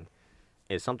losing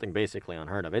is something basically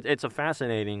unheard of. It's a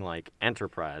fascinating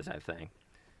enterprise, I think,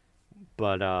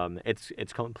 but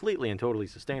it's completely and totally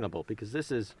sustainable because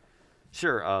this is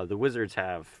the Wizards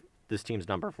have this team's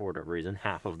number for whatever reason.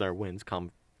 Half of their wins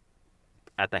come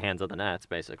at the hands of the Nets,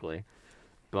 basically,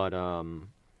 but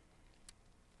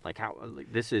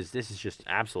this is just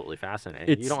absolutely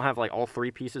fascinating. You don't have all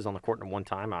three pieces on the court at one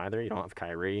time either. You don't have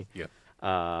Kyrie,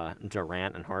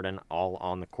 Durant, and Harden all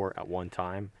on the court at one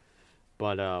time.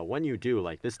 But when you do,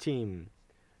 this team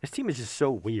is just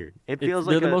so weird. It feels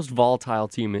they're the most volatile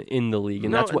team in the league,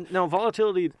 and that's what. No,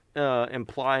 volatility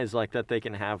implies that they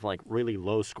can have really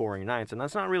low scoring nights, and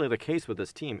that's not really the case with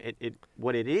this team.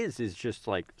 What it is just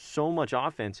so much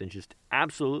offense and just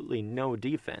absolutely no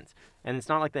defense, and it's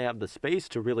not like they have the space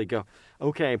to really go.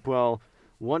 Okay, well,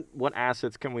 what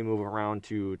assets can we move around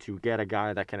to get a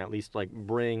guy that can at least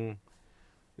bring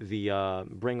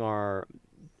our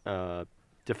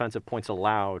defensive points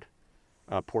allowed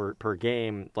per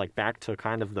game back to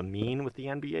kind of the mean with the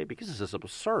NBA, because this is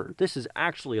absurd. This is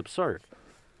actually absurd.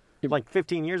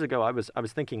 15 years ago, I was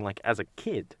thinking as a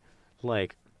kid,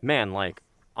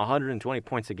 120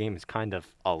 points a game is kind of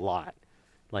a lot,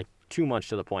 too much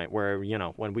to the point where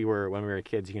when we were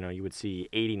kids, you would see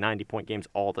 80, 90 point games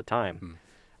all the time.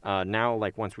 Now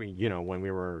once we when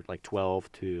we were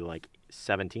 12 to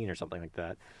 17 or something like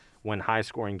that, when high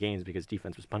scoring games because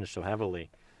defense was punished so heavily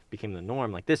became the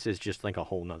norm, this is just a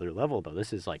whole nother level though.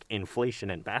 This is inflation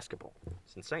in basketball.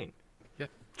 It's insane. Yeah,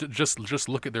 just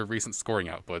look at their recent scoring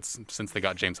outputs since they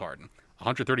got James Harden.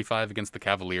 135 against the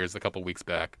Cavaliers a couple weeks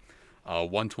back,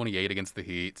 128 against the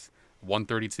Heat,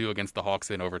 132 against the Hawks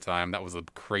in overtime. That was a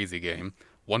crazy game.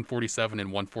 147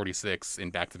 and 146 in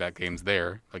back-to-back games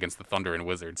there against the Thunder and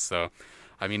Wizards. So,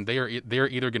 I mean, they're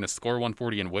either going to score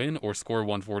 140 and win or score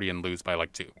 140 and lose by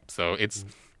 2. So it's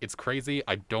crazy.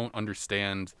 I don't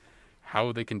understand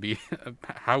how they can be,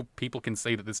 how people can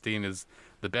say that this team is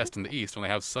the best in the East when they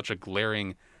have such a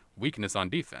glaring weakness on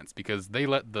defense, because they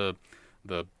let the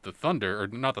Thunder, or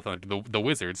not the Thunder, the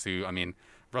Wizards, who, I mean,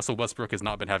 Russell Westbrook has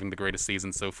not been having the greatest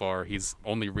season so far. He's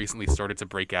only recently started to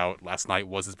break out. Last night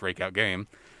was his breakout game,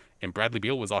 and Bradley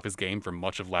Beal was off his game for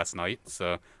much of last night,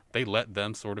 so they let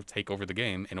them sort of take over the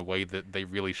game in a way that they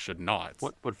really should not.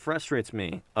 What frustrates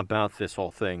me about this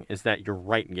whole thing is that you're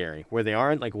right, Gary, where they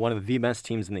aren't one of the best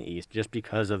teams in the East just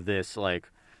because of this,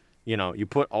 you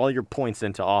put all your points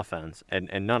into offense and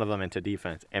none of them into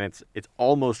defense, and it's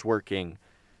almost working,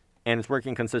 and it's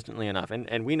working consistently enough.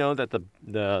 And we know that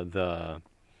the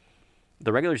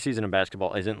regular season in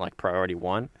basketball isn't priority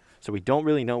one, so we don't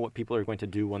really know what people are going to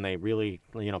do when they really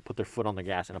put their foot on the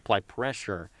gas and apply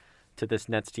pressure to this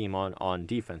Nets team on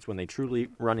defense, when they truly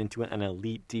run into an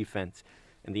elite defense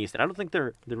in the East. And I don't think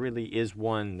there really is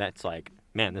one that's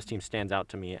man, this team stands out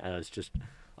to me as just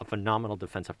a phenomenal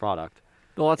defensive product.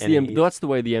 Well, that's the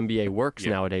way the NBA works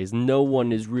nowadays. No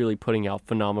one is really putting out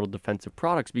phenomenal defensive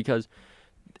products because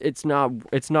it's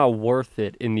not worth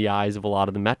it in the eyes of a lot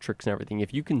of the metrics and everything.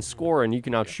 If you can score and you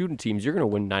can outshoot teams, you're going to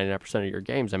win 99% of your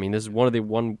games. I mean, this is one of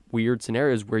the weird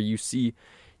scenarios where you see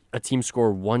a team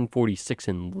score 146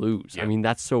 and lose. I mean,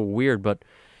 that's so weird, but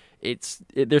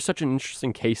there's such an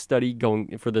interesting case study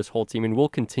going for this whole team, and we'll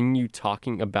continue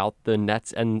talking about the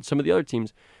Nets and some of the other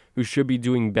teams who should be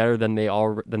doing better than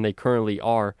they currently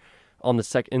are in the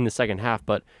second half.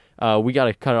 But we got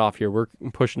to cut it off here. We're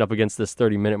pushing up against this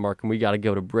 30-minute mark, and we got to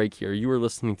go to break here. You are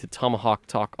listening to Tomahawk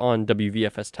Talk on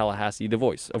WVFS Tallahassee, the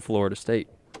voice of Florida State.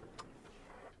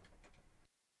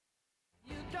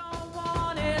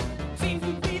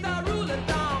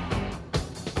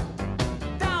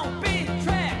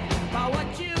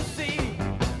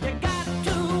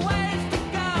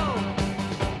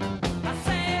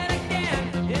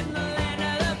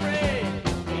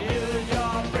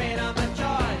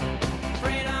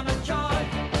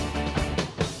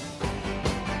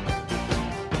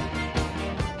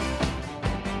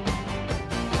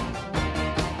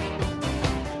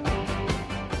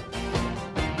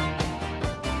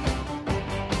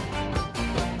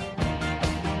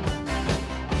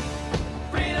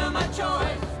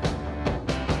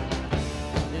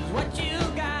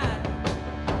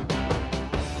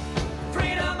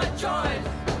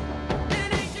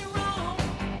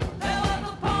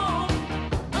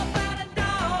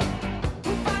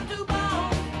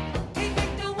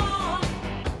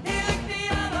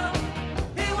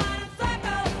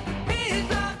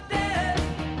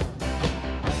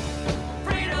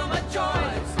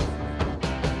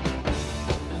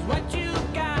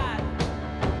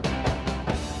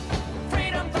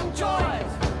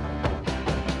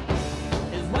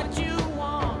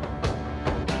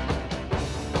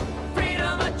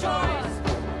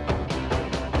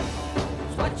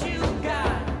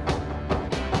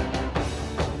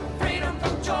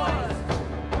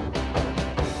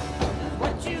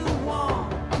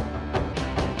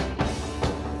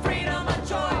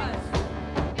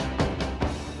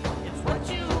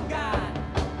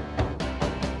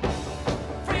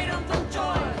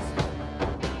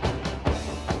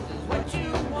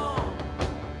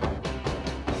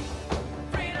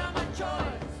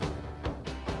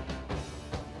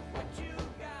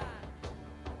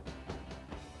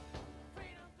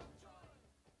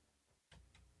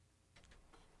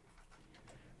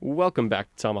 Welcome back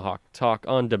to Tomahawk Talk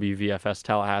on WVFS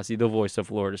Tallahassee, the voice of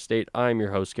Florida State. I'm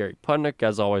your host, Gary Pudnick.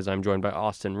 As always, I'm joined by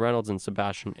Austin Reynolds and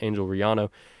Sebastian Angel Riano.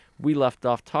 We left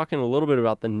off talking a little bit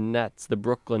about the Nets, the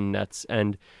Brooklyn Nets,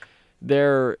 and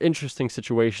their interesting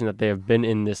situation that they have been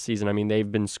in this season. I mean, they've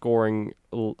been scoring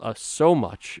so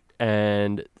much,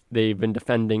 and they've been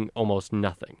defending almost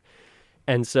nothing.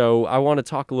 And so I want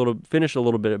to finish a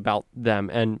little bit about them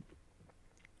and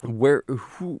where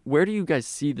do you guys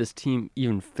see this team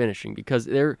even finishing? Because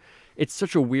it's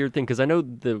such a weird thing. Because I know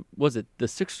the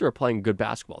Sixers are playing good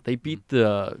basketball. They beat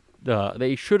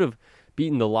they should have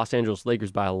beaten the Los Angeles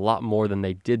Lakers by a lot more than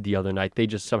they did the other night. They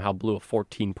just somehow blew a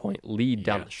 14-point lead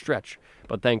down the stretch.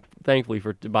 But thankfully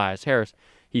for Tobias Harris,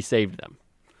 he saved them.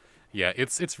 Yeah,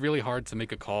 it's really hard to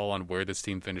make a call on where this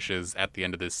team finishes at the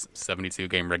end of this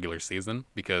 72-game regular season,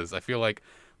 because I feel like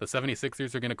the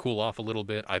 76ers are going to cool off a little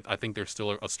bit. I think they're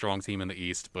still a strong team in the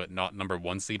East, but not number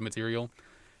one seed material.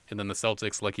 And then the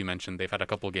Celtics, like you mentioned, they've had a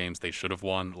couple games they should have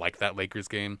won, like that Lakers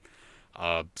game.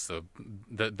 I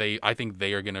think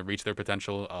they are going to reach their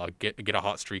potential, get a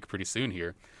hot streak pretty soon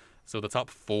here. So the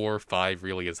top 4 or 5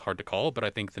 really is hard to call, but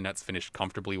I think the Nets finished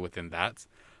comfortably within that.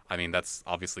 I mean, that's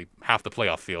obviously half the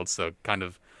playoff field, so kind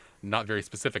of not very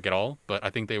specific at all, but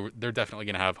I think they're definitely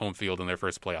going to have home field in their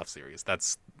first playoff series.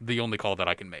 That's the only call that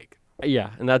I can make. Yeah,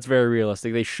 and that's very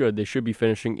realistic. They should be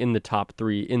finishing in the top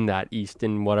 3 in that East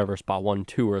in whatever spot 1,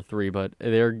 2, or 3. But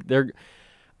they're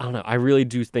I don't know. I really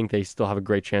do think they still have a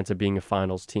great chance of being a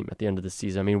finals team at the end of the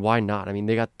season. I mean, why not? I mean,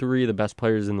 they got 3 of the best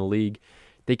players in the league.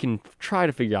 They can try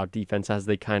to figure out defense as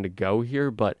they kind of go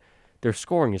here, but their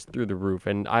scoring is through the roof,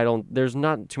 and there's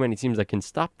not too many teams that can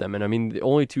stop them. And I mean, the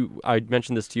only 2, I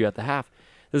mentioned this to you at the half,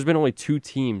 there's been only 2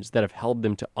 teams that have held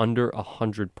them to under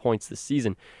 100 points this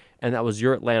season, and that was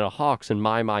your Atlanta Hawks and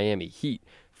my Miami Heat.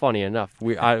 Funny enough,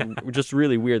 just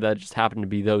really weird that it just happened to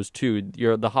be those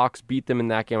 2. The Hawks beat them in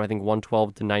that game, I think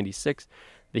 112-96.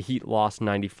 The Heat lost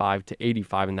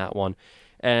 95-85 in that one.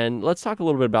 And let's talk a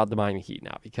little bit about the Miami Heat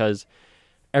now, because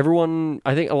I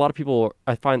think a lot of people,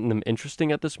 I find them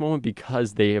interesting at this moment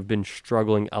because they have been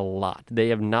struggling a lot. They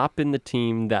have not been the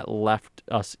team that left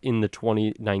us in the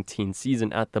 2019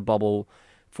 season at the bubble,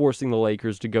 forcing the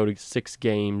Lakers to go to 6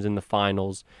 games in the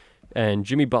finals, and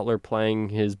Jimmy Butler playing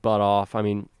his butt off. I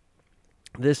mean,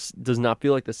 this does not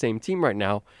feel like the same team right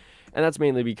now, and that's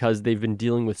mainly because they've been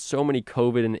dealing with so many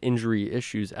COVID and injury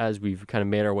issues as we've kind of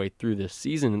made our way through this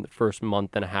season in the first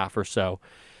month and a half or so.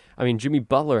 I mean, Jimmy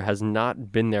Butler has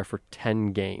not been there for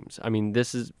 10 games. I mean,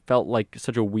 this has felt like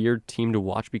such a weird team to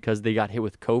watch because they got hit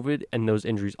with COVID and those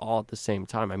injuries all at the same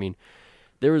time. I mean,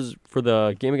 there was, for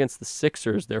the game against the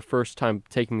Sixers, their first time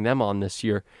taking them on this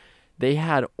year, they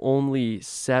had only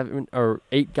 7 or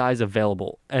 8 guys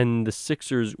available, and the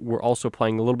Sixers were also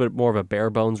playing a little bit more of a bare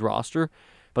bones roster,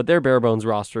 but their bare bones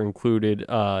roster included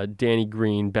Danny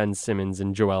Green, Ben Simmons,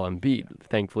 and Joel Embiid,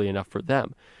 thankfully enough for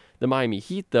them. The Miami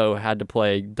Heat, though, had to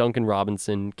play Duncan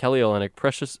Robinson, Kelly Olynyk,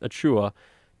 Precious Achiuwa,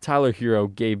 Tyler Hero,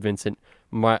 Gabe Vincent,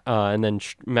 and then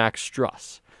Max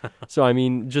Struss. So, I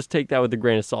mean, just take that with a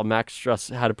grain of salt. Max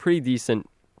Struss had a pretty decent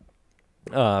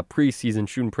preseason,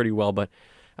 shooting pretty well, but,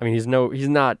 I mean, he's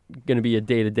not going to be a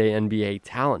day-to-day NBA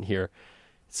talent here.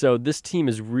 So this team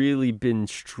has really been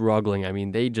struggling. I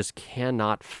mean, they just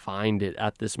cannot find it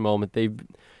at this moment.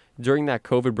 During that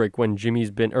COVID break, when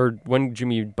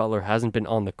Jimmy Butler hasn't been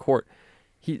on the court,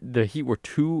 the Heat were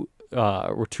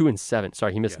 2-7.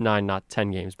 Sorry, he missed 9, not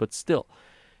 10 games, but still,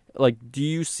 like, do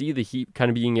you see the Heat kind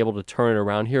of being able to turn it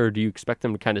around here, or do you expect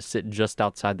them to kind of sit just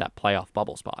outside that playoff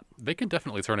bubble spot? They can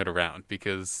definitely turn it around,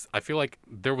 because I feel like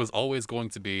there was always going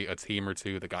to be a team or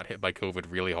 2 that got hit by COVID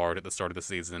really hard at the start of the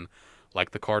season,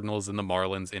 like the Cardinals and the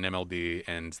Marlins in MLB,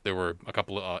 and there were a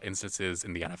couple of instances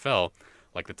in the NFL.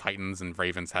 Like the Titans and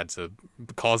Ravens had to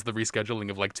cause the rescheduling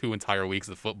of like 2 entire weeks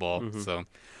of football. Mm-hmm. So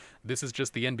this is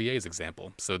just the NBA's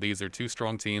example. So these are 2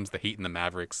 strong teams, the Heat and the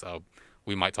Mavericks.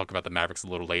 We might talk about the Mavericks a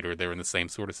little later. They're in the same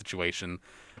sort of situation.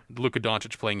 Luka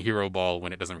Doncic playing hero ball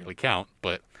when it doesn't really count.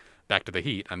 But back to the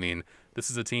Heat. I mean,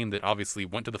 this is a team that obviously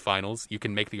went to the finals. You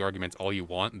can make the argument all you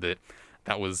want that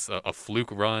was a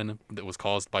fluke run that was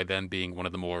caused by them being one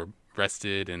of the more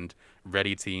rested and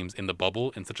ready teams in the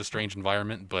bubble in such a strange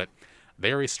environment. But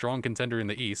they are a strong contender in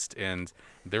the East, and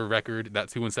their record, that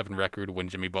 2-7 record when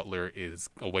Jimmy Butler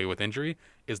is away with injury,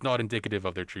 is not indicative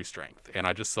of their true strength. And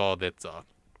I just saw that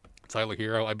Tyler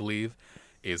Hero, I believe,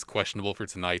 is questionable for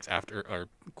tonight's game, after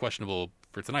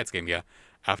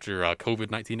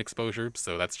COVID-19 exposure.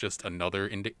 So that's just another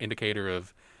indicator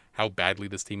of how badly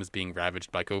this team is being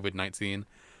ravaged by COVID-19.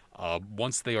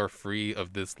 Once they are free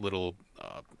of this little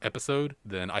episode,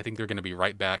 then I think they're going to be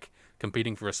right back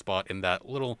competing for a spot in that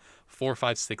little 4,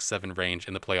 5, 6, 7 range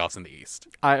in the playoffs in the East.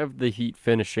 I have the Heat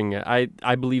finishing it.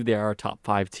 I believe they are a top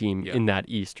 5 team Yeah. in that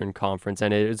Eastern Conference,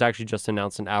 and it was actually just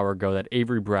announced an hour ago that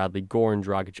Avery Bradley, Goran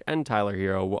Dragic, and Tyler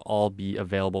Hero will all be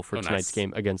available for tonight's nice.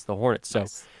 game against the Hornets. So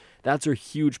Nice. that's a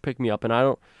huge pick-me-up, and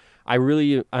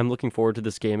I'm looking forward to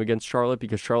this game against Charlotte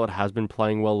because Charlotte has been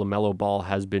playing well. LaMelo Ball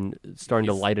has been starting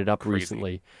to He's light it up crazy.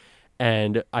 recently.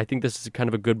 And I think this is kind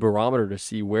of a good barometer to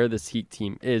see where this Heat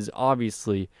team is.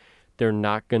 Obviously, they're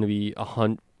not going to be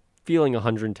feeling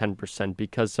 110%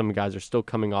 because some guys are still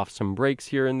coming off some breaks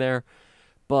here and there.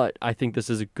 But I think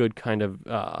this is a good kind of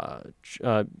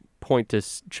point to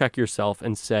check yourself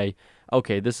and say,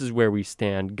 okay, this is where we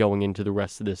stand going into the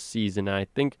rest of this season. And I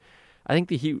think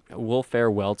the Heat will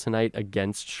fare well tonight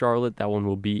against Charlotte. That one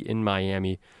will be in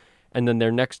Miami. And then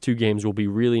their next 2 games will be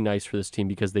really nice for this team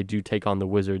because they do take on the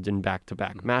Wizards in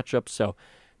back-to-back matchups. So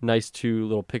nice 2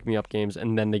 little pick-me-up games.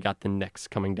 And then they got the Knicks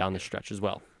coming down the stretch as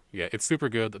well. Yeah, it's super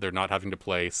good that they're not having to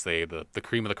play, say, the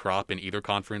cream of the crop in either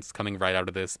conference coming right out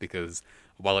of this, because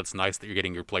while it's nice that you're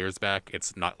getting your players back,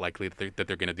 it's not likely that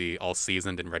they're going to be all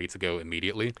seasoned and ready to go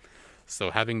immediately.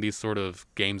 So having these sort of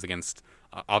games against,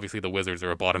 obviously the Wizards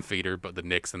are a bottom feeder, but the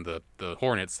Knicks and the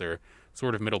Hornets are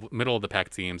sort of middle of the pack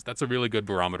teams. That's a really good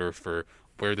barometer for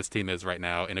where this team is right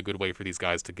now, and a good way for these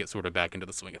guys to get sort of back into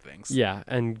the swing of things. Yeah,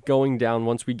 and going down,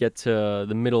 once we get to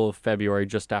the middle of February,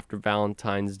 just after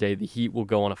Valentine's Day, the Heat will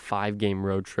go on a 5-game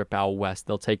road trip out west.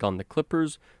 They'll take on the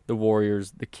Clippers, the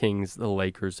Warriors, the Kings, the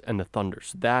Lakers, and the Thunder.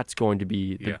 So that's going to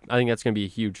be, I think that's going to be a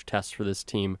huge test for this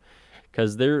team,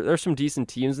 because there's some decent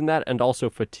teams in that, and also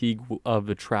fatigue of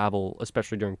the travel,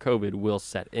 especially during COVID, will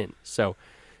set in. So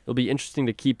it'll be interesting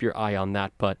to keep your eye on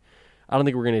that, but I don't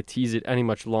think we're going to tease it any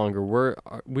much longer. We're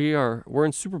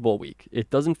in Super Bowl week. It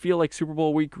doesn't feel like Super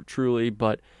Bowl week truly,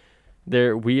 but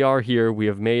we are here. We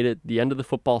have made it. The end of the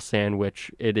football sandwich.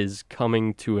 It is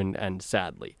coming to an end,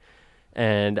 sadly.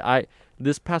 And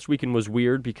this past weekend was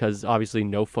weird because obviously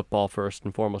no football first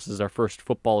and foremost. This is our first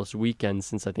footballless weekend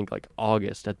since I think like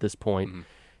August at this point. Mm-hmm.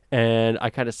 And I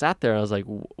kind of sat there and I was like,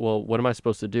 well, what am I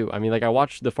supposed to do? I mean, like I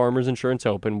watched the Farmers Insurance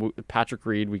Open, Patrick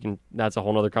Reed, that's a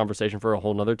whole nother conversation for a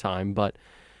whole nother time. But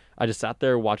I just sat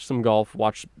there, watched some golf,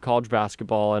 watched college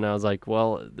basketball. And I was like,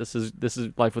 well, this is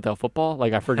life without football.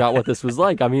 Like I forgot what this was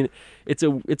like. I mean, it's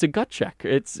a gut check.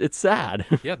 It's sad.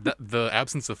 Yeah, the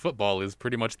absence of football is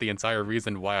pretty much the entire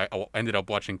reason why I ended up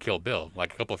watching Kill Bill.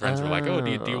 Like a couple of friends were like, oh,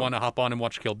 do you want to hop on and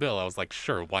watch Kill Bill? I was like,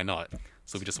 sure, why not?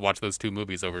 So we just watched those 2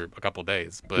 movies over a couple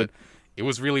days. But it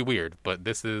was really weird. But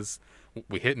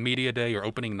we hit media day or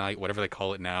opening night, whatever they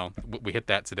call it now. We hit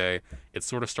that today. It's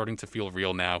sort of starting to feel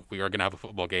real now. We are going to have a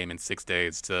football game in 6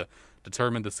 days to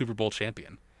determine the Super Bowl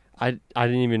champion. I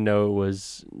didn't even know it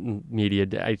was media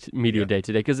day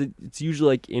today, because it's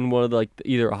usually like in one of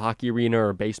either a hockey arena or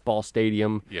a baseball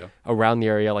stadium around the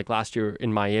area. Like last year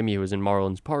in Miami, it was in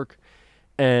Marlins Park,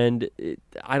 and you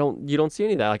don't see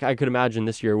any of that. Like I could imagine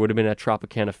this year it would have been at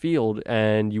Tropicana Field,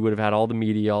 and you would have had all the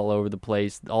media all over the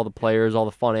place, all the players, all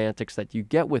the fun antics that you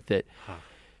get with it. Huh.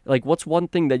 Like what's one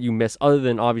thing that you miss other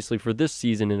than obviously for this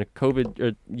season in a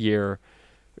COVID year?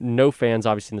 No fans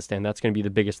obviously in the stand. That's going to be the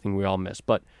biggest thing we all miss.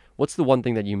 But what's the one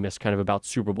thing that you miss kind of about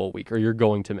Super Bowl week, or you're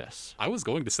going to miss? I was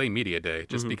going to say media day,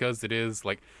 just because it is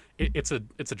like it's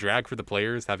a drag for the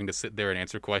players having to sit there and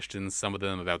answer questions. Some of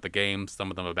them about the game, some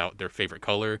of them about their favorite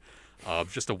color,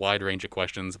 just a wide range of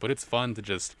questions. But it's fun to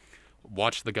just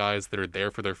watch the guys that are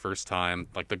there for their first time,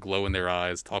 like the glow in their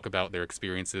eyes, talk about their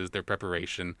experiences, their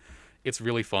preparation. It's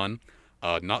really fun.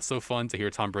 Not so fun to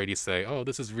hear Tom Brady say, oh,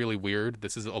 this is really weird.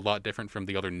 This is a lot different from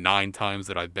the other 9 times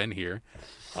that I've been here.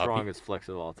 Strongest flex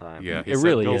of all time. Yeah, it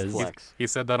really is. He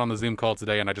said that on the Zoom call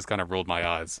today, and I just kind of rolled my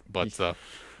eyes. But,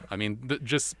 I mean,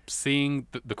 just seeing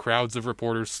the crowds of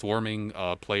reporters swarming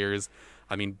players.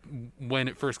 I mean, when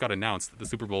it first got announced that the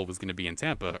Super Bowl was going to be in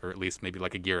Tampa, or at least maybe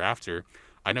like a year after,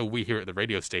 I know we here at the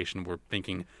radio station were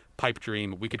thinking, pipe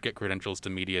dream, we could get credentials to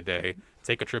media day,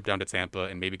 take a trip down to Tampa,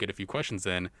 and maybe get a few questions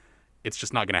in. It's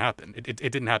just not going to happen. It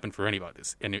didn't happen for anybody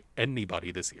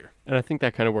this year. And I think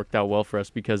that kind of worked out well for us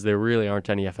because there really aren't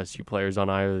any FSU players on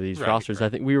either of these rosters. Right. I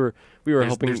think we were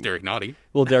hoping. There's Derek Nottie.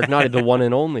 Well, Derek Nottie, the one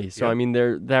and only. So I mean,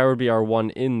 that would be our one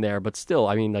in there. But still,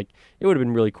 I mean, like it would have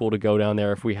been really cool to go down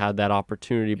there if we had that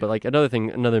opportunity. But like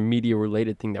another media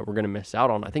related thing that we're going to miss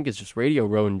out on, I think, is just Radio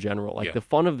Row in general. Like the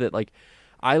fun of it, like.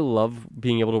 I love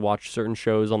being able to watch certain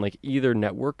shows on like either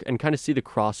network and kind of see the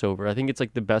crossover. I think it's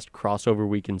like the best crossover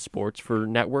week in sports for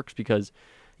networks because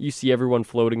you see everyone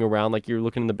floating around. Like you're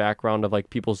looking in the background of like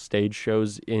people's stage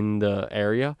shows in the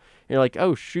area. And you're like,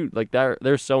 oh shoot, like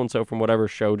there's so-and-so from whatever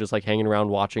show just like hanging around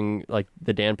watching like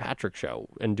the Dan Patrick show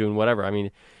and doing whatever. I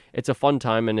mean, it's a fun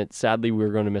time, and sadly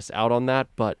we're going to miss out on that,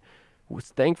 but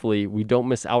thankfully we don't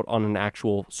miss out on an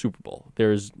actual Super Bowl.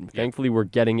 Thankfully we're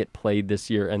getting it played this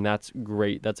year, and that's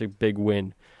great. That's a big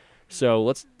win. So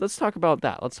let's talk about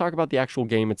that. Let's talk about the actual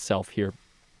game itself here.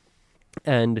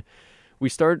 And we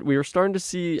were starting to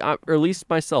see, or at least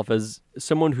myself, as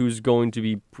someone who's going to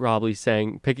be probably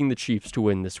picking the Chiefs to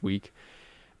win this week,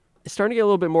 starting to get a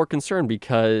little bit more concerned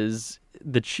because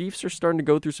the Chiefs are starting to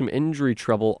go through some injury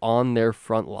trouble on their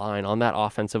front line, on that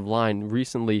offensive line.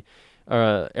 Recently,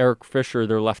 Eric Fisher,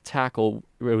 their left tackle,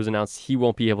 it was announced he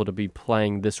won't be able to be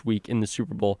playing this week in the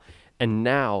Super Bowl. And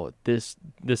now, this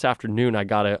afternoon, I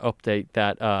got an update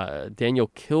that Daniel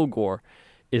Kilgore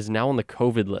is now on the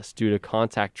COVID list due to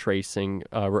contact tracing,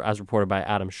 as reported by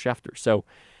Adam Schefter. So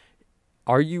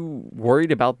are you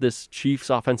worried about this Chiefs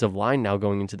offensive line now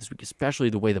going into this week, especially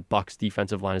the way the Bucs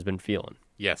defensive line has been feeling?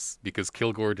 Yes, because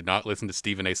Kilgore did not listen to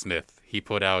Stephen A. Smith. He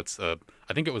put out,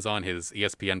 I think it was on his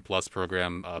ESPN Plus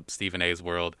program, Stephen A.'s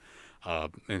World,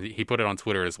 and he put it on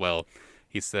Twitter as well.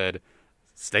 He said,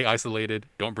 stay isolated.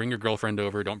 Don't bring your girlfriend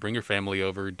over. Don't bring your family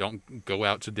over. Don't go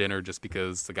out to dinner just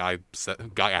because the guy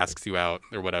asks you out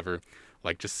or whatever.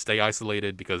 Like, just stay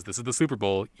isolated because this is the Super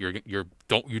Bowl. You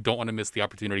don't want to miss the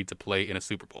opportunity to play in a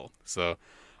Super Bowl. So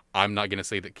I'm not going to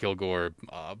say that Kilgore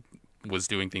was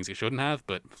doing things he shouldn't have,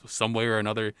 but some way or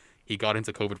another he got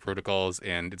into COVID protocols,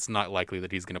 and it's not likely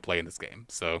that he's going to play in this game.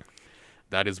 So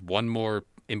that is one more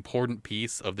important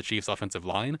piece of the Chiefs' offensive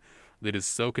line that is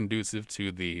so conducive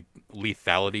to the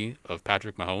lethality of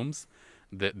Patrick Mahomes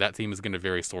that team is going to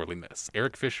very sorely miss.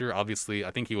 Eric Fisher, obviously,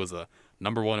 I think he was a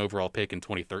number 1 overall pick in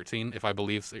 2013, if I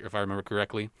remember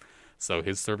correctly. So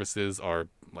his services are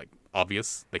like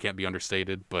obvious; they can't be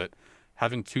understated. But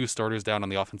having 2 starters down on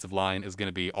the offensive line is going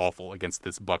to be awful against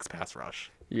this Bucs pass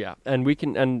rush. Yeah, and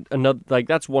another, like,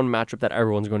 that's one matchup that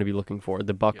everyone's going to be looking for: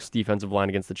 the Bucs defensive line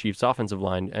against the Chiefs offensive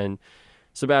line. And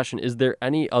Sebastian, is there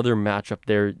any other matchup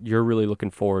there you're really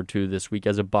looking forward to this week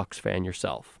as a Bucs fan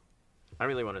yourself? I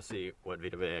really want to see what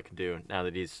Vita Vea can do now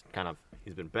that he's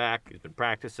been back, he's been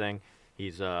practicing,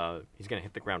 he's going to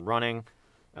hit the ground running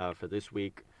for this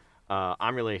week.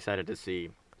 I'm really excited to see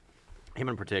him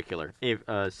in particular.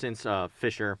 Since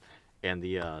Fisher and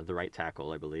the right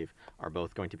tackle, I believe, are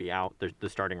both going to be out. The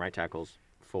starting right tackles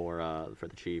for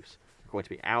the Chiefs are going to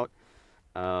be out.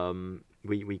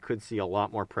 We could see a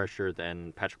lot more pressure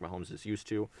than Patrick Mahomes is used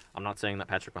to. I'm not saying that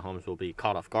Patrick Mahomes will be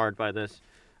caught off guard by this.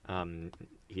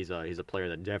 He's a player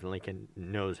that definitely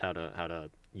knows how to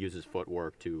use his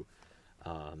footwork to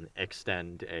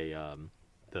extend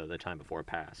the time before a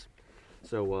pass.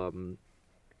 So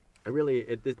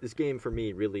this game for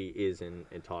me really is in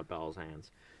Todd Bowles'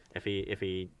 hands. If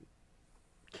he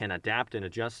can adapt and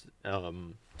adjust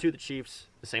to the Chiefs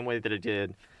the same way that he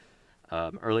did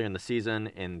earlier in the season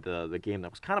in the game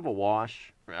that was kind of a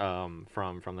wash from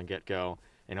the get-go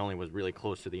and only was really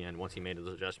close to the end once he made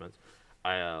those adjustments,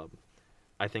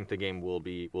 I think the game will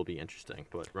be interesting.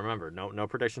 But remember, no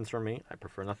predictions from me. I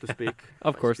prefer not to speak.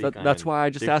 Of course, that's why I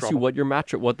just asked you what the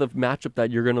matchup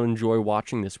that you're going to enjoy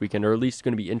watching this weekend, or at least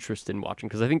going to be interested in watching,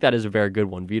 because I think that is a very good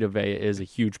one. Vita Vea is a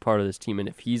huge part of this team, and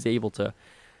if he's able to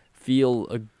feel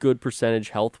a good percentage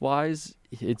health-wise,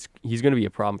 he's going to be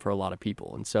a problem for a lot of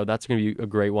people, and so that's going to be a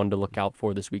great one to look out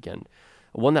for this weekend.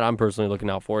 One that I'm personally looking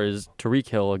out for is Tyreek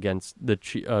Hill against the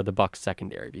Bucs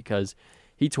secondary, because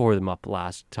he tore them up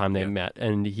last time they met,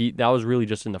 and that was really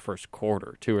just in the first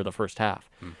quarter, too, or the first half.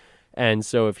 And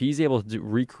so if he's able to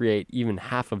recreate even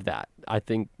half of that, I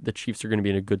think the Chiefs are going to be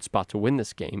in a good spot to win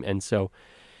this game. And so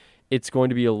it's going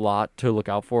to be a lot to look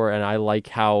out for, and I like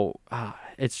how I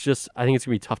think it's going to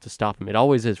be tough to stop him. It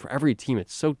always is. For every team,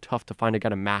 it's so tough to find a guy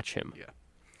to match him.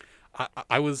 Yeah.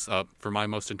 I was, for my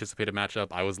most anticipated matchup,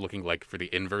 I was looking for the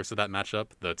inverse of that matchup,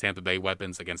 the Tampa Bay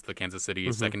weapons against the Kansas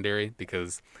City secondary,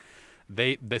 because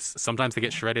sometimes they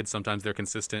get shredded, sometimes they're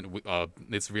consistent.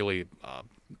 It's really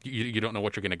you don't know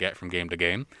what you're going to get from game to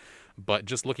game. But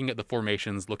just looking at the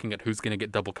formations, looking at who's going to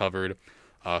get double covered,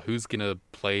 who's going to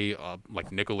play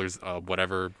nickel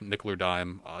or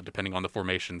dime, depending on the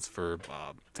formations for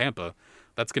Tampa,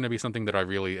 that's going to be something that I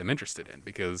really am interested in,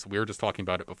 because we were just talking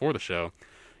about it before the show.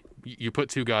 You put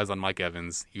 2 guys on Mike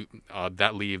Evans,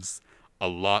 that leaves a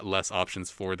lot less options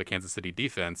for the Kansas City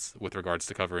defense with regards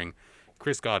to covering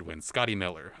Chris Godwin, Scotty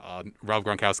Miller, Rob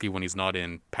Gronkowski when he's not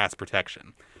in pass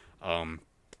protection,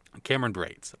 Cameron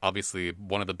Brate, obviously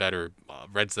one of the better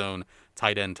red zone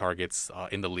tight end targets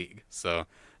in the league. So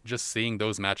just seeing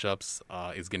those matchups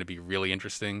is going to be really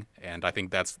interesting, and I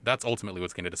think that's ultimately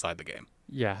what's going to decide the game.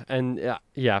 Yeah, and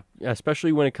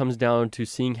especially when it comes down to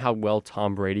seeing how well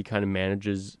Tom Brady kind of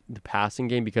manages the passing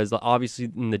game, because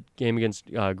obviously in the game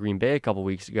against Green Bay a couple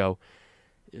weeks ago,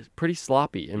 it was pretty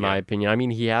sloppy in my opinion. I mean,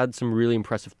 he had some really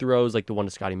impressive throws, like the one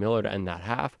to Scotty Miller to end that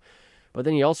half, but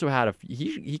then he also had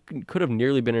he could have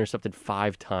nearly been intercepted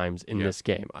 5 times in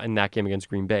that game against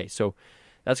Green Bay. So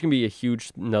that's going to be a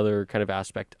huge another kind of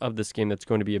aspect of this game that's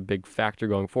going to be a big factor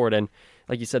going forward. And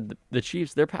like you said, the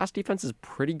Chiefs, their pass defense is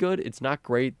pretty good. It's not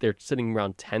great. They're sitting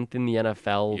around 10th in the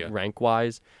NFL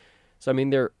rank-wise. So, I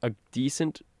mean, they're a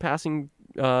decent passing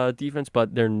defense,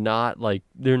 but they're not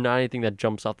anything that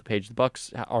jumps off the page. The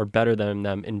Bucs are better than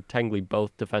them in technically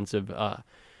both defensive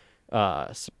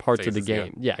parts of the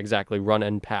game. Yeah, exactly, run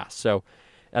and pass. So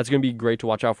that's going to be great to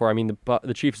watch out for. I mean,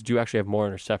 the Chiefs do actually have more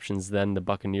interceptions than the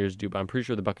Buccaneers do, but I'm pretty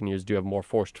sure the Buccaneers do have more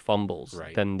forced fumbles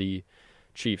than the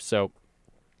Chiefs. So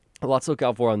lots to look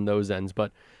out for on those ends.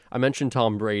 But I mentioned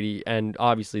Tom Brady, and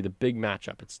obviously the big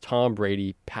matchup. It's Tom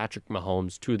Brady, Patrick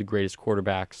Mahomes, 2 of the greatest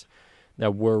quarterbacks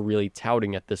that we're really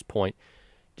touting at this point.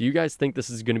 Do you guys think this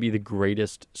is going to be the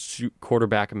greatest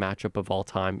quarterback matchup of all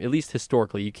time, at least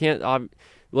historically? You can't.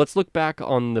 Let's look back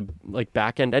on the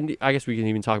back end, and I guess we can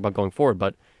even talk about going forward.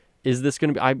 But is this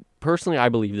going to be? I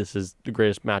believe this is the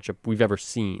greatest matchup we've ever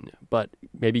seen, but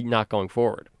maybe not going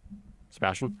forward.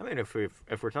 Sebastian? I mean, if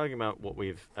we're talking about what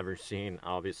we've ever seen,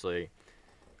 obviously,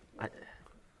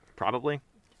 probably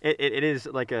it is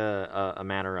like a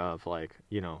matter of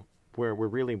where we're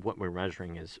really what we're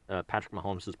measuring is Patrick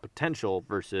Mahomes' potential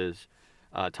versus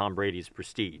Tom Brady's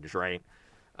prestige, right?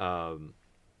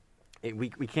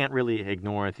 We can't really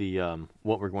ignore the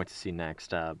what we're going to see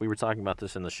next. We were talking about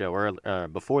this in the show or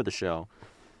before the show,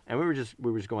 and we were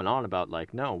just going on about I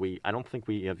don't think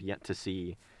we have yet to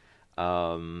see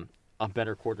a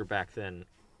better quarterback than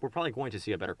we're probably going to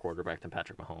see a better quarterback than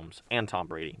Patrick Mahomes and Tom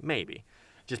Brady, maybe,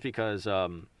 just because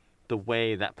the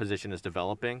way that position is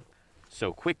developing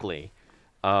so quickly,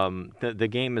 the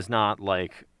game is not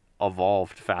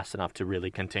evolved fast enough to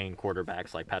really contain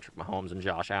quarterbacks like Patrick Mahomes and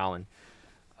Josh Allen.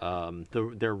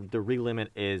 The real limit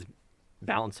is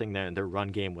balancing their run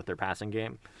game with their passing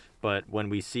game. But when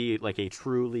we see a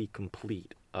truly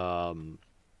complete dual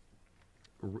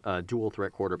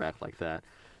threat quarterback like that,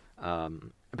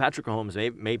 Patrick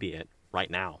Mahomes may be it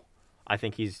right now. I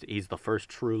think he's the first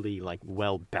truly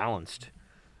well balanced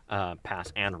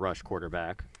pass and rush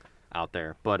quarterback out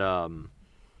there. But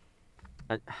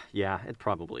yeah, it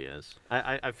probably is.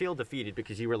 I feel defeated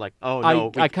because you were like, oh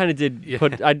no. I kind of did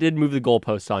I did move the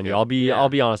goalposts on you. I'll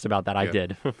be honest about that. I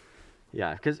did.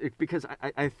 Yeah, because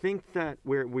I think that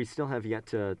we still have yet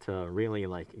to really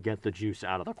get the juice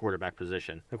out of the quarterback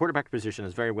position. The quarterback position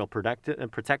is very well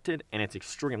protected, and it's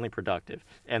extremely productive.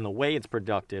 And the way it's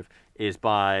productive is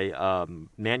by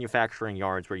manufacturing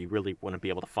yards where you really wouldn't be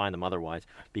able to find them otherwise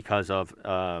because of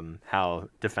how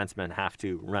defensemen have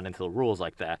to run into the rules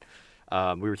like that.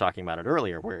 We were talking about it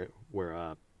earlier,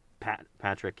 where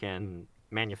Patrick can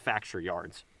manufacture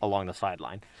yards along the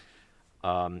sideline.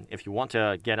 If you want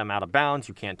to get him out of bounds,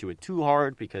 you can't do it too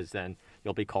hard because then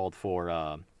you'll be called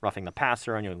for roughing the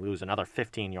passer and you'll lose another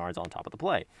 15 yards on top of the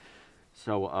play.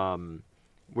 So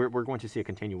we're going to see a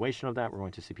continuation of that. We're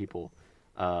going to see people,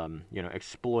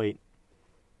 exploit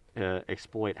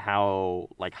how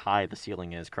high the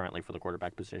ceiling is currently for the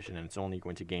quarterback position, and it's only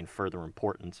going to gain further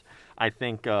importance. I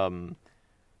think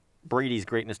Brady's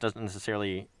greatness doesn't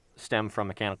necessarily stem from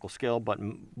mechanical skill, but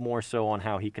more so on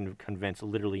how he can convince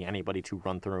literally anybody to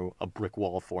run through a brick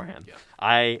wall for him. Yeah.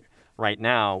 I right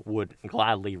now would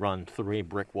gladly run through a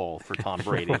brick wall for Tom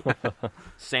Brady.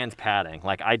 Sans padding.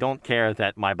 I don't care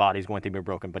that my body's going to be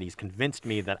broken, but he's convinced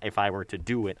me that if I were to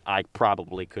do it, I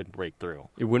probably could break through.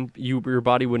 Your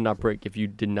body would not break if you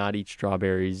did not eat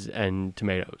strawberries and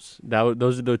tomatoes.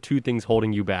 Those are the 2 things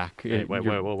holding you back.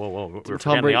 Whoa. We're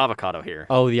forgetting the avocado here.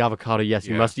 Oh, the avocado, yes.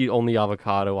 You must eat only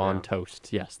avocado on toast.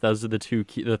 Yes, those are the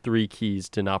 3 keys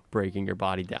to not breaking your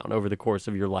body down over the course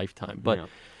of your lifetime. But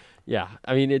yeah,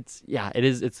 I mean, it's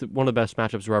one of the best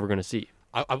matchups we're ever going to see.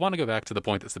 I want to go back to the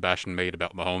point that Sebastian made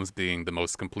about Mahomes being the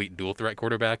most complete dual threat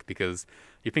quarterback, because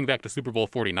you think back to Super Bowl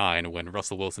 49 when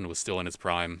Russell Wilson was still in his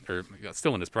prime.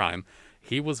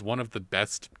 He was one of the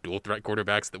best dual threat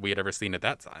quarterbacks that we had ever seen at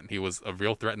that time. He was a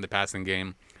real threat in the passing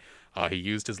game. He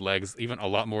used his legs even a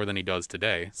lot more than he does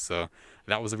today. So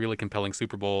that was a really compelling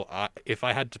Super Bowl. If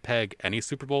I had to peg any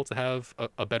Super Bowl to have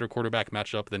a better quarterback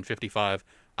matchup than 55,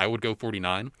 I would go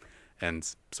 49. And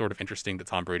sort of interesting that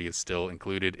Tom Brady is still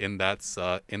included in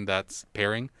that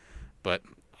pairing. But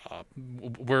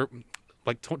we're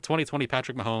 2020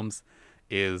 Patrick Mahomes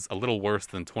is a little worse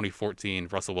than 2014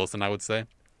 Russell Wilson, I would say.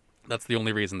 That's the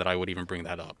only reason that I would even bring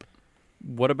that up.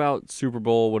 What about Super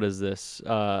Bowl? What is this?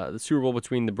 The Super Bowl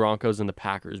between the Broncos and the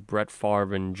Packers. Brett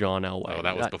Favre and John Elway. Oh,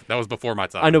 that was before my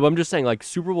time. I know, but I'm just saying, like,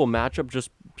 Super Bowl matchup,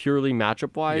 just purely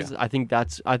matchup wise. I think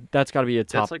that's got to be a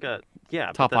top. That's like a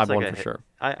top but that's 5 like one for sure.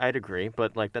 I'd agree,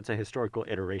 but like that's a historical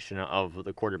iteration of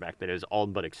the quarterback that is all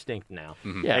but extinct now.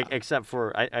 Yeah. Except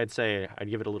for I'd say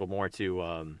I'd give it a little more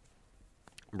to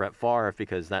Brett Favre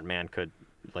because that man could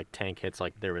like tank hits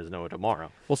like there was no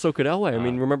tomorrow. Well, so could Elway. I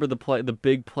mean, remember the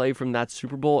big play from that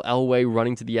Super Bowl? Elway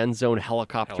running to the end zone,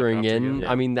 helicoptering in.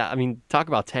 yeah. I mean, talk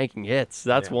about tanking hits.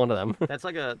 That's one of them. That's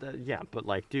like but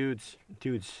like dudes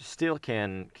still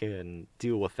can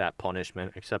deal with that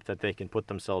punishment, except that they can put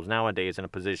themselves nowadays in a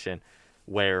position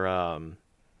where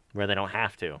they don't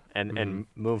have to and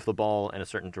move the ball in a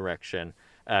certain direction,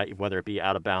 whether it be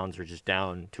out of bounds or just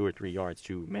down 2 or 3 yards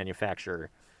to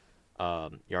manufacture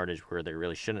yardage where they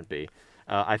really shouldn't be.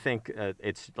 I think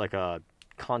it's like a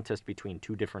contest between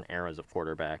two different eras of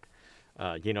quarterback.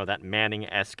 That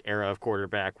Manning-esque era of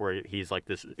quarterback where he's like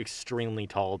this extremely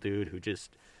tall dude who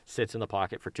just sits in the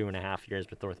pocket for 2.5 years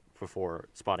before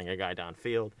spotting a guy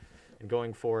downfield and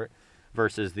going for it,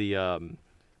 versus the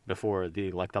before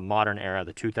the modern era,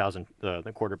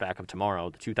 the quarterback of tomorrow,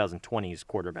 the 2020s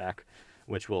quarterback,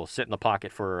 which will sit in the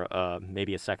pocket for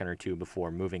maybe a second or two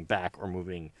before moving back or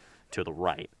moving to the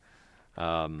right.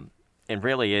 It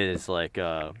really is like,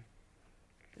 and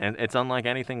it's unlike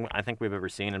anything I think we've ever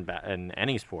seen in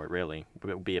any sport, really,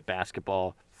 be it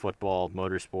basketball, football,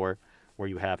 motorsport, where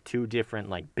you have two different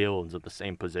like builds of the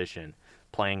same position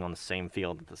playing on the same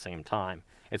field at the same time.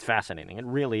 It's fascinating. It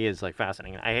really is like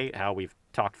fascinating. I hate how we've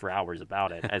talked for hours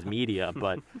about it as media,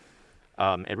 but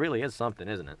it really is something,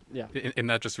 isn't it? Yeah. And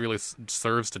that just really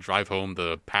serves to drive home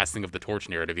the passing of the torch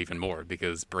narrative even more,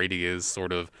 because Brady is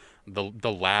sort of the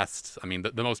last, I mean,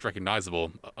 the most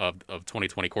recognizable of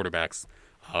 2020 quarterbacks,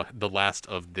 the last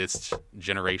of this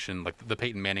generation, like the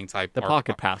Peyton Manning type. The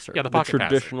pocket passer. Yeah, the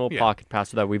traditional pocket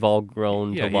passer that we've all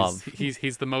grown to love.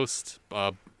 He's the most,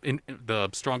 the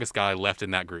strongest guy left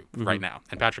in that group right now.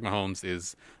 And Patrick Mahomes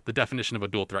is the definition of a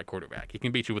dual threat quarterback. He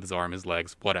can beat you with his arm, his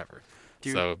legs, whatever.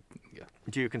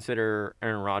 Do you consider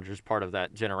Aaron Rodgers part of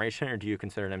that generation, or do you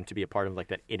consider him to be a part of like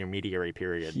that intermediary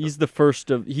period? He's the first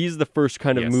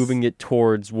kind of moving it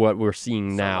towards what we're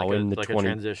seeing now like in the 20.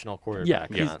 A transitional quarterback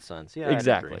in that sense. Yeah,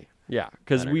 exactly. Yeah,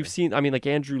 because we've seen, I mean, like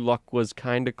Andrew Luck was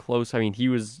kind of close. I mean, he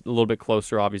was a little bit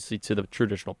closer, obviously, to the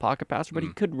traditional pocket passer, but he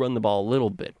could run the ball a little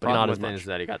bit, but not as much. Is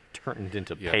that he got turned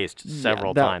into paste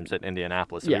several times at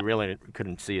Indianapolis. So we really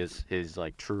couldn't see his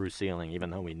like true ceiling, even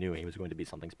though we knew he was going to be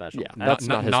something special. Yeah, that's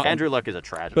not his. Andrew Luck is a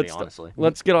tragedy, honestly.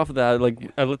 Let's get off of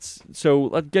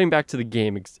that. Getting back to the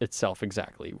game itself,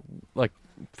 exactly. Like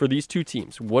for these two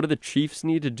teams, what do the Chiefs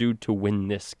need to do to win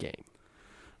this game?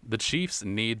 The Chiefs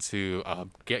need to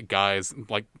get guys,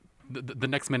 like the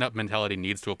next man up mentality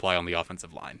needs to apply on the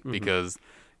offensive line, because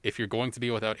if you're going to be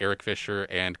without Eric Fisher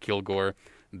and Kilgore,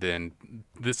 then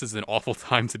this is an awful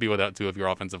time to be without two of your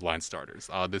offensive line starters.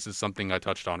 This is something I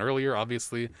touched on earlier,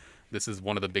 obviously. This is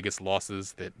one of the biggest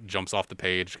losses that jumps off the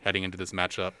page heading into this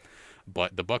matchup.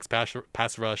 But the Bucs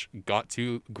pass rush got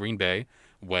to Green Bay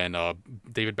when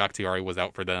David Bakhtiari was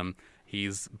out for them.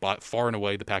 He's far and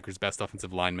away the Packers' best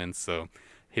offensive lineman, so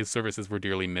his services were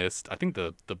dearly missed. I think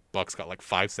the Bucs got like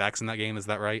 5 sacks in that game. Is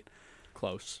that right?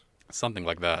 Close. Something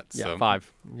like that. Yeah, so,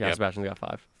 5. Yeah, Sebastian got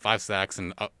 5. 5 sacks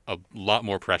and a lot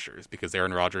more pressures, because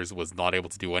Aaron Rodgers was not able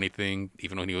to do anything,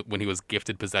 even when he was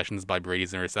gifted possessions by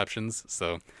Brady's interceptions.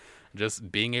 So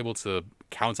just being able to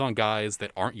count on guys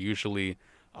that aren't usually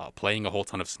playing a whole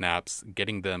ton of snaps,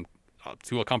 getting them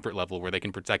to a comfort level where they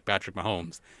can protect Patrick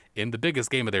Mahomes in the biggest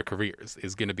game of their careers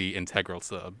is going to be integral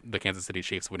to the Kansas City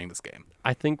Chiefs winning this game.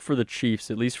 I think for the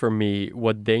Chiefs, at least for me,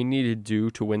 what they need to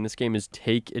do to win this game is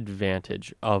take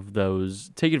advantage of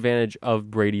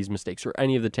Brady's mistakes or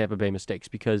any of the Tampa Bay mistakes,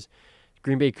 because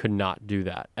Green Bay could not do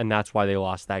that, and that's why they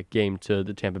lost that game to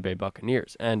the Tampa Bay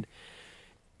Buccaneers. And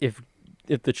if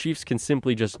the Chiefs can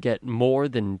simply just get more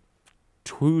than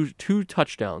two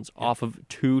touchdowns off of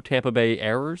 2 Tampa Bay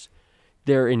errors,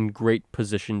 they're in great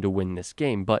position to win this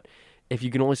game. But if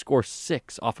you can only score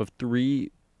 6 off of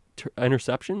 3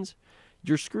 interceptions,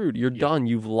 you're screwed. You're done.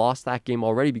 You've lost that game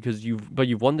already, because you've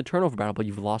won the turnover battle, but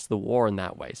you've lost the war in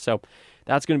that way. So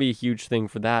that's going to be a huge thing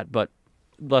for that. But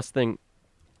last thing,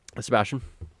 Sebastian.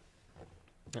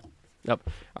 Yep.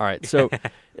 All right. So,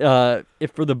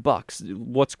 if for the Bucks,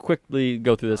 let's quickly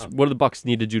go through this. What do the Bucks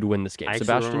need to do to win this game, I actually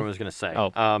Sebastian? remember what I was going to say.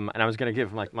 Oh. And I was going to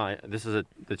give this is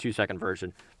the 2-second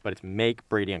version, but it's make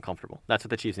Brady uncomfortable. That's what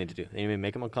the Chiefs need to do. They need to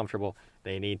make him uncomfortable.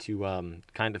 They need to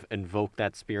kind of invoke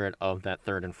that spirit of that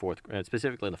third and fourth,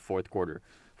 specifically in the fourth quarter.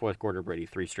 Fourth quarter, Brady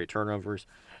 3 straight turnovers.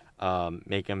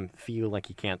 Make him feel like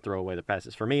he can't throw away the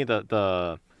passes. For me,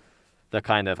 the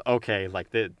kind of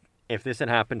if this had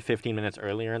happened 15 minutes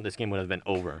earlier, this game would have been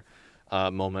over.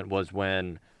 Moment was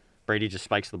when Brady just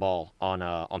spikes the ball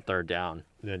on third down,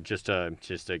 just to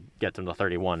get them to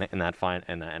 31 in the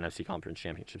NFC Conference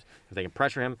Championships. If they can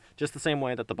pressure him just the same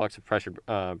way that the Bucs have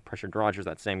pressured Rodgers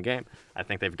that same game, I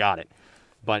think they've got it.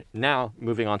 But now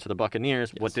moving on to the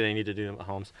Buccaneers, What do they need to do to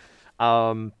Mahomes?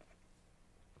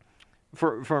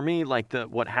 For me,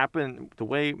 what happened, the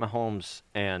way Mahomes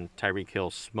and Tyreek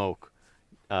Hill smoke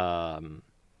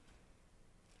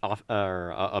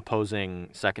opposing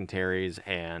secondaries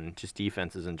and just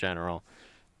defenses in general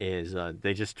is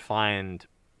they just find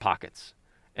pockets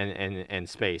and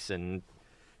space. And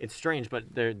it's strange, but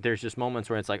there's just moments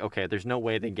where it's like, okay, there's no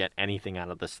way they get anything out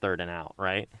of this 3rd and out,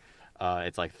 right?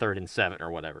 It's like 3rd and 7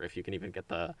 or whatever, if you can even get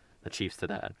the Chiefs to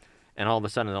that. And all of a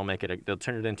sudden they'll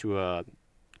turn it into a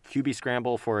QB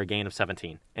scramble for a gain of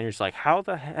 17. And you're just like, how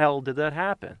the hell did that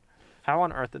happen? How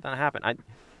on earth did that happen?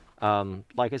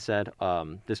 Like I said,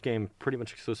 this game pretty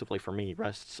much exclusively for me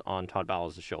rests on Todd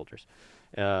Bowles' shoulders.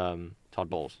 Todd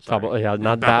Bowles. Sorry.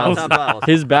 Not Bowles. Not Bowles.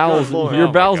 His bowels, Good Lord. your Oh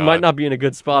my bowels God. might not be in a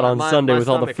good spot on Sunday with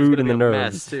all the food and the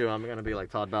nerves. Mess too. I'm gonna be like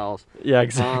Todd Bowles. Yeah,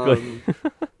 exactly.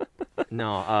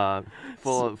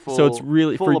 Full So it's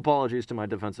really full for- apologies to my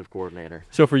defensive coordinator.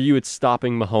 So for you, it's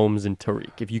stopping Mahomes and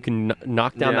Tariq. If you can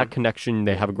knock down Yeah. that connection,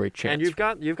 they have a great chance. And you've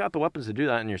got the weapons to do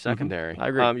that in your secondary. I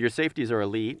agree. Your safeties are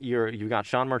elite. You've got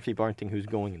Sean Murphy-Bunting, who's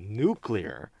going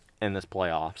nuclear in this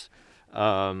playoffs,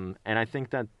 and I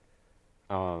think that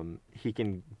he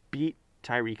can beat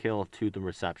Tyreek Hill to the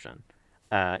reception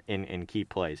in key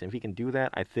plays. And if he can do that,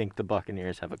 I think the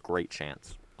Buccaneers have a great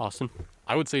chance. Austin?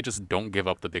 I would say just don't give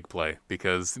up the big play,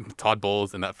 because Todd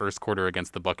Bowles in that first quarter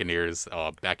against the Buccaneers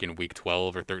back in week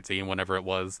 12 or 13, whenever it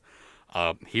was,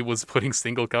 he was putting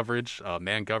single coverage,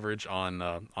 man coverage on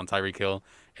Tyreek Hill,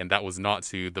 and that was not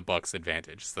to the Bucs'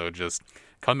 advantage. So just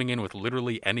coming in with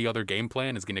literally any other game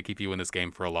plan is going to keep you in this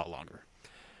game for a lot longer.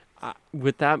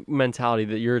 With that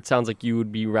mentality, it sounds like you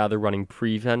would be rather running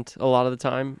prevent a lot of the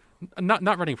time.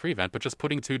 Not running prevent, but just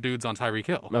putting 2 dudes on Tyreek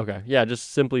Hill. Okay, yeah,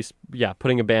 just simply,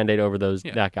 putting a Band-Aid over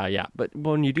that guy, yeah. But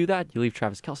when you do that, you leave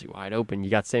Travis Kelce wide open. You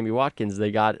got Sammy Watkins,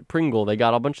 they got Pringle, they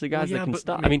got a bunch of the guys that can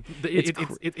stop.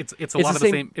 It's a lot of the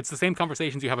same. It's the same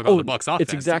conversations you have about the Bucs offense.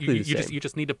 It's exactly the same. You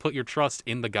just need to put your trust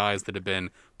in the guys that have been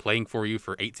playing for you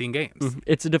for 18 games.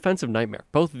 It's a defensive nightmare.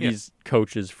 Both of these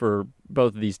coaches for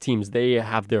both of these teams, they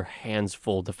have their hands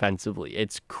full defensively.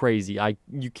 It's crazy.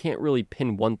 You can't really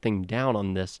pin one thing down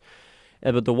on this.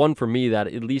 But the one for me that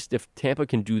at least if Tampa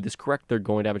can do this correct, they're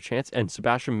going to have a chance. And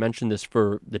Sebastian mentioned this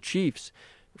for the Chiefs.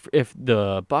 If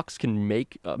the Bucs can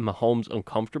make Mahomes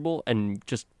uncomfortable and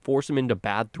just force him into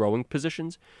bad throwing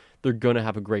positions, they're going to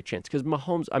have a great chance. Because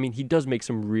Mahomes, he does make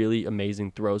some really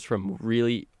amazing throws from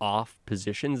really off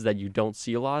positions that you don't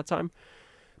see a lot of time.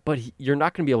 But you're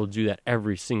not going to be able to do that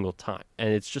every single time.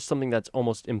 And it's just something that's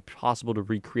almost impossible to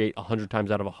recreate 100 times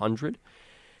out of 100.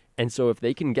 And so if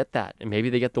they can get that, and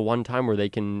maybe they get the one time where they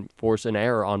can force an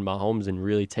error on Mahomes and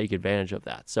really take advantage of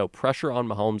that. So pressure on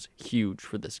Mahomes, huge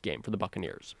for this game for the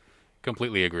Buccaneers.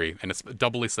 Completely agree. And it's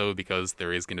doubly so because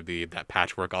there is going to be that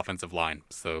patchwork offensive line.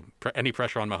 So any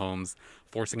pressure on Mahomes,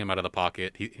 forcing him out of the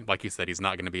pocket, like you said, he's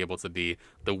not going to be able to be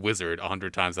the wizard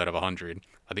 100 times out of 100.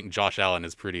 I think Josh Allen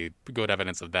is pretty good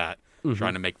evidence of that,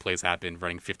 trying to make plays happen,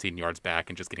 running 15 yards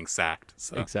back and just getting sacked.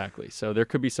 So. Exactly. So there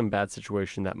could be some bad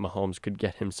situation that Mahomes could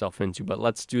get himself into. But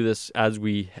let's do this as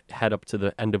we head up to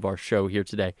the end of our show here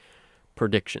today.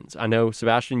 Predictions. I know,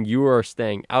 Sebastian, you are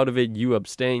staying out of it. You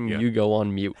abstain. Yeah. You go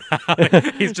on mute.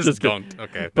 He's just dunked.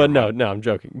 Okay. But no, I'm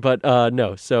joking. But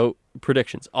no. So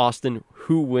predictions. Austin,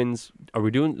 who wins?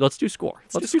 Let's do score.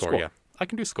 Let's do score. Yeah, I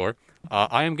can do score.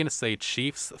 I am going to say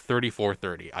Chiefs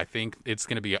 34-30. I think it's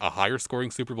going to be a higher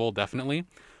scoring Super Bowl, definitely.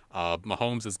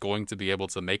 Mahomes is going to be able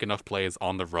to make enough plays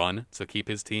on the run to keep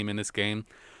his team in this game.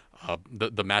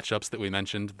 The matchups that we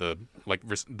mentioned,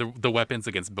 the weapons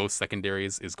against both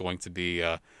secondaries is going to be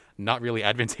not really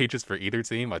advantageous for either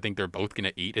team. I think they're both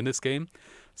going to eat in this game.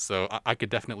 So I could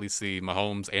definitely see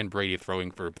Mahomes and Brady throwing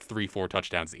for 3-4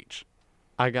 touchdowns each.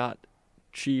 I got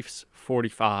Chiefs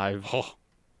 45. Oh,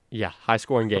 Yeah, high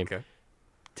scoring game. okay.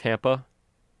 Tampa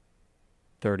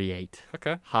 38.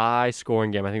 Okay. High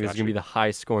scoring game. I think this is Gotcha. going to be the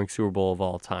highest scoring Super Bowl of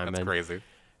all time. That's and crazy.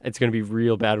 It's going to be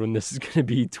real bad when this is going to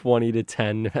be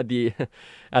 20-10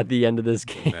 at the end of this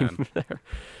game.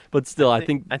 But still, I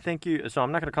think you. So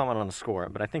I'm not going to comment on the score,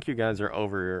 but I think you guys are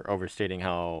overstating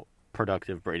how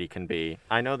productive Brady can be.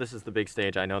 I know this is the big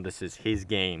stage. I know this is his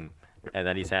game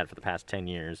that he's had for the past 10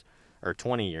 years, or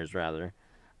 20 years rather.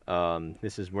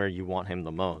 This is where you want him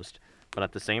the most. But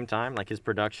at the same time, like, his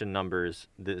production numbers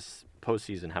this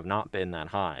postseason have not been that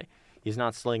high. He's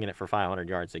not slinging it for 500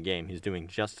 yards a game. He's doing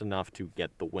just enough to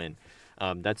get the win.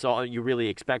 That's all you really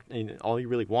expect, all you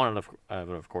really want out of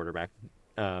a quarterback,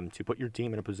 to put your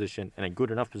team in a position, and a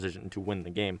good enough position to win the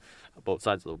game, both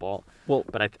sides of the ball. Well,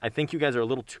 but I think you guys are a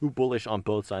little too bullish on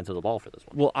both sides of the ball for this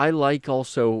one. Well, I like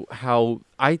also how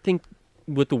I think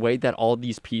with the way that all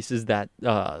these pieces that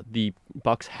the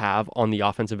Bucs have on the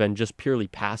offensive end, just purely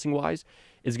passing wise,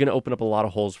 is going to open up a lot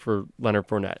of holes for Leonard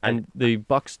Fournette. And the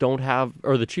Bucs don't have,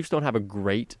 or the Chiefs don't have a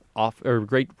great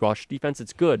great rush defense.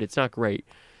 It's good. It's not great.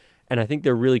 And I think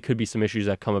there really could be some issues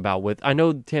that come about with. I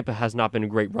know Tampa has not been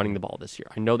great running the ball this year.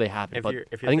 I know they haven't, but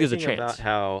I think there's a chance. About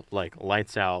how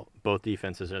lights out both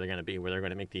defenses are going to be, where they're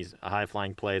going to make these high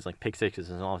flying plays like pick sixes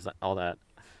and all that.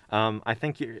 I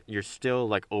think you're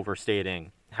still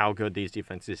overstating how good these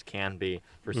defenses can be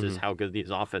versus how good these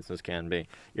offenses can be.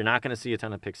 You're not going to see a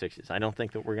ton of pick sixes. I don't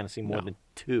think that we're going to see more than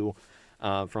 2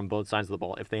 from both sides of the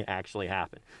ball if they actually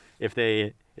happen. If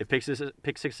pick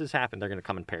sixes happen, they're going to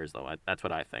come in pairs, though. That's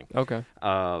what I think. Okay.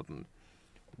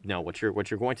 No, what you're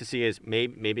going to see is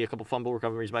maybe a couple fumble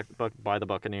recoveries by the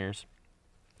Buccaneers.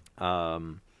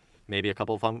 Maybe a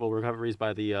couple fumble recoveries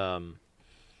by the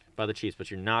Chiefs,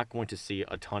 but you're not going to see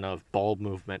a ton of ball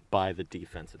movement by the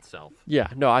defense itself. Yeah,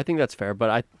 no, I think that's fair,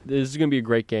 but this is going to be a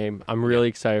great game. I'm really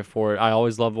excited for it. I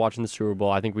always love watching the Super Bowl.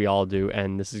 I think we all do,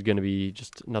 and this is going to be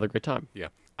just another great time. Yeah.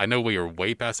 I know we are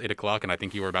way past 8 o'clock, and I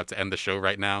think you were about to end the show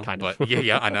right now. Kind of. But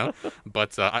yeah, I know.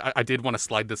 But I did want to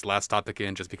slide this last topic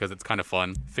in just because it's kind of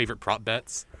fun. Favorite prop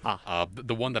bets.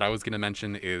 The one that I was going to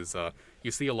mention is you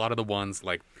see a lot of the ones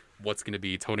like what's going to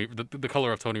be the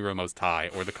color of Tony Romo's tie,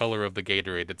 or the color of the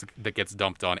Gatorade that gets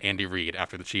dumped on Andy Reid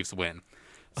after the Chiefs win.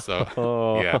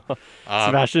 So, yeah.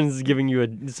 Sebastian is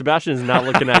not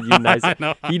looking at you nice.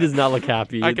 He does not look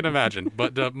happy. I can imagine.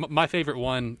 But my favorite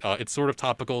one, it's sort of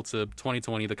topical to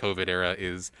 2020, the COVID era,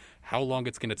 is how long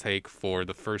it's going to take for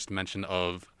the first mention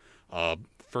of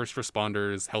first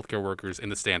responders, healthcare workers in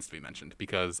the stands to be mentioned.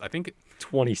 Because I think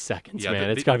 20 seconds,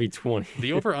 man. It's got to be 20.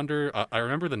 The over-under, I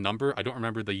remember the number. I don't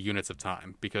remember the units of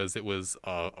time because it was,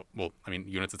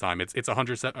 units of time. It's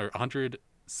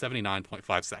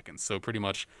 179.5 seconds. So pretty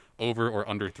much over or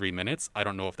under 3 minutes. I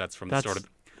don't know if that's from the start of...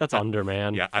 That's under,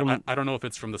 man. Yeah, I don't know if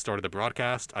it's from the start of the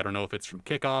broadcast. I don't know if it's from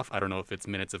kickoff. I don't know if it's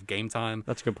minutes of game time.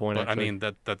 That's a good point, But actually. I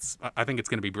mean, I think it's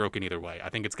going to be broken either way. I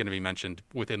think it's going to be mentioned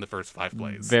within the first 5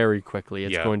 plays. Very quickly.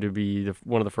 It's going to be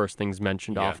one of the first things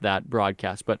mentioned off that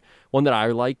broadcast. But one that I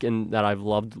like and that I've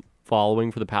loved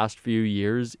following for the past few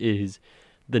years is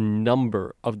the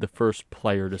number of the first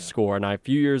player to score. And a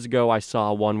few years ago, I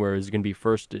saw one where it was going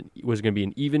to be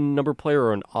an even number player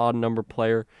or an odd number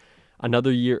player.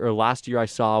 Another year, or last year, I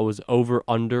saw was over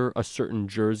under a certain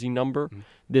jersey number. Mm-hmm.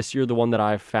 This year, the one that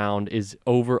I've found is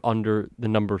over under the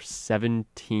number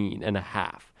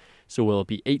 17.5. So will it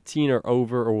be 18 or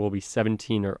over, or will it be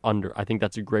 17 or under? I think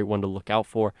that's a great one to look out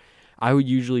for. I would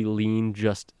usually lean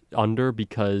just under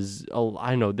because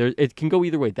I know it can go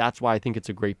either way. That's why I think it's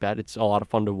a great bet. It's a lot of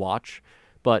fun to watch.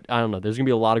 But I don't know. There's going to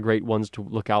be a lot of great ones to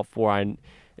look out for.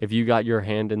 If you got your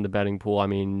hand in the betting pool, I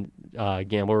mean,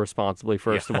 gamble responsibly,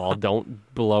 first of all.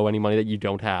 Don't blow any money that you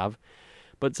don't have.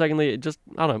 But secondly, just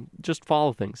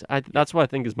follow things. That's what I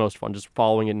think is most fun, just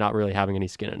following it, not really having any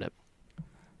skin in it.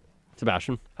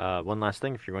 Sebastian? One last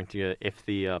thing. If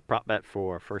the prop bet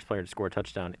for first player to score a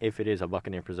touchdown, if it is a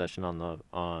Buccaneer possession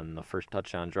on the first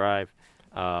touchdown drive,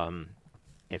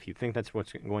 if you think that's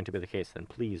what's going to be the case, then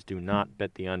please do not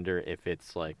bet the under if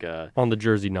it's on the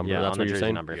jersey number. That's what you're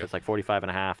saying. Number. If it's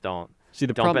 45.5, don't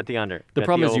problem, bet the under. The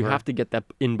problem is you have to get that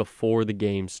in before the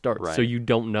game starts, right. So you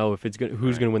don't know if who's going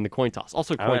to win the coin toss.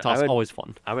 Also, coin toss always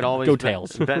fun. I would always go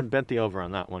tails. bet the over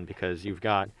on that one because you've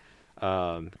got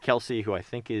Kelsey, who I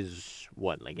think is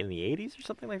in the 80s or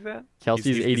something like that.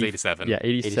 Kelsey's he's 87. Yeah,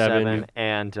 87.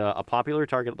 And a popular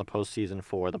target in the postseason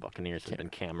for the Buccaneers has been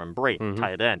Cameron Brate,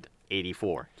 tight end.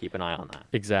 84. Keep an eye on that.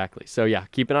 Exactly. So, yeah,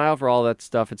 keep an eye out for all that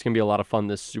stuff. It's going to be a lot of fun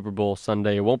this Super Bowl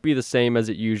Sunday. It won't be the same as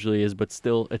it usually is, but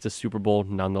still, it's a Super Bowl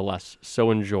nonetheless.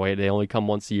 So enjoy it. They only come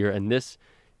once a year, and this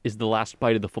is the last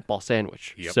bite of the football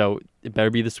sandwich. Yep. So it better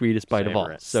be the sweetest bite of all.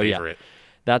 So, Savor it.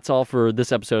 that's all for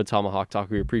this episode of Tomahawk Talk.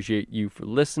 We appreciate you for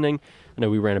listening. I know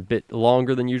we ran a bit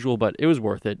longer than usual, but it was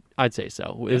worth it. I'd say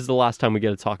so. This is the last time we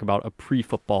get to talk about a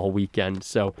pre-football weekend,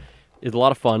 so it's a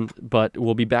lot of fun. But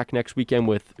we'll be back next weekend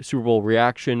with Super Bowl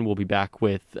reaction. We'll be back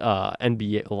with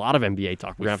NBA, a lot of NBA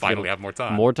talk. We finally have more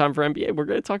time. More time for NBA. We're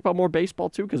going to talk about more baseball,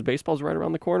 too, because baseball's right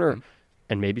around the corner.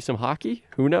 And maybe some hockey.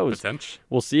 Who knows? Potential.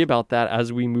 We'll see about that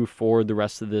as we move forward the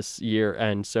rest of this year.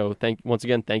 And so once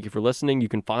again, thank you for listening. You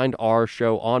can find our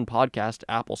show on podcast,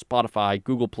 Apple, Spotify,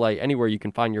 Google Play, anywhere you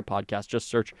can find your podcast. Just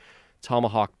search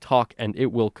Tomahawk Talk and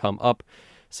it will come up.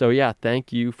 So yeah,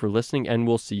 thank you for listening and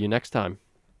we'll see you next time.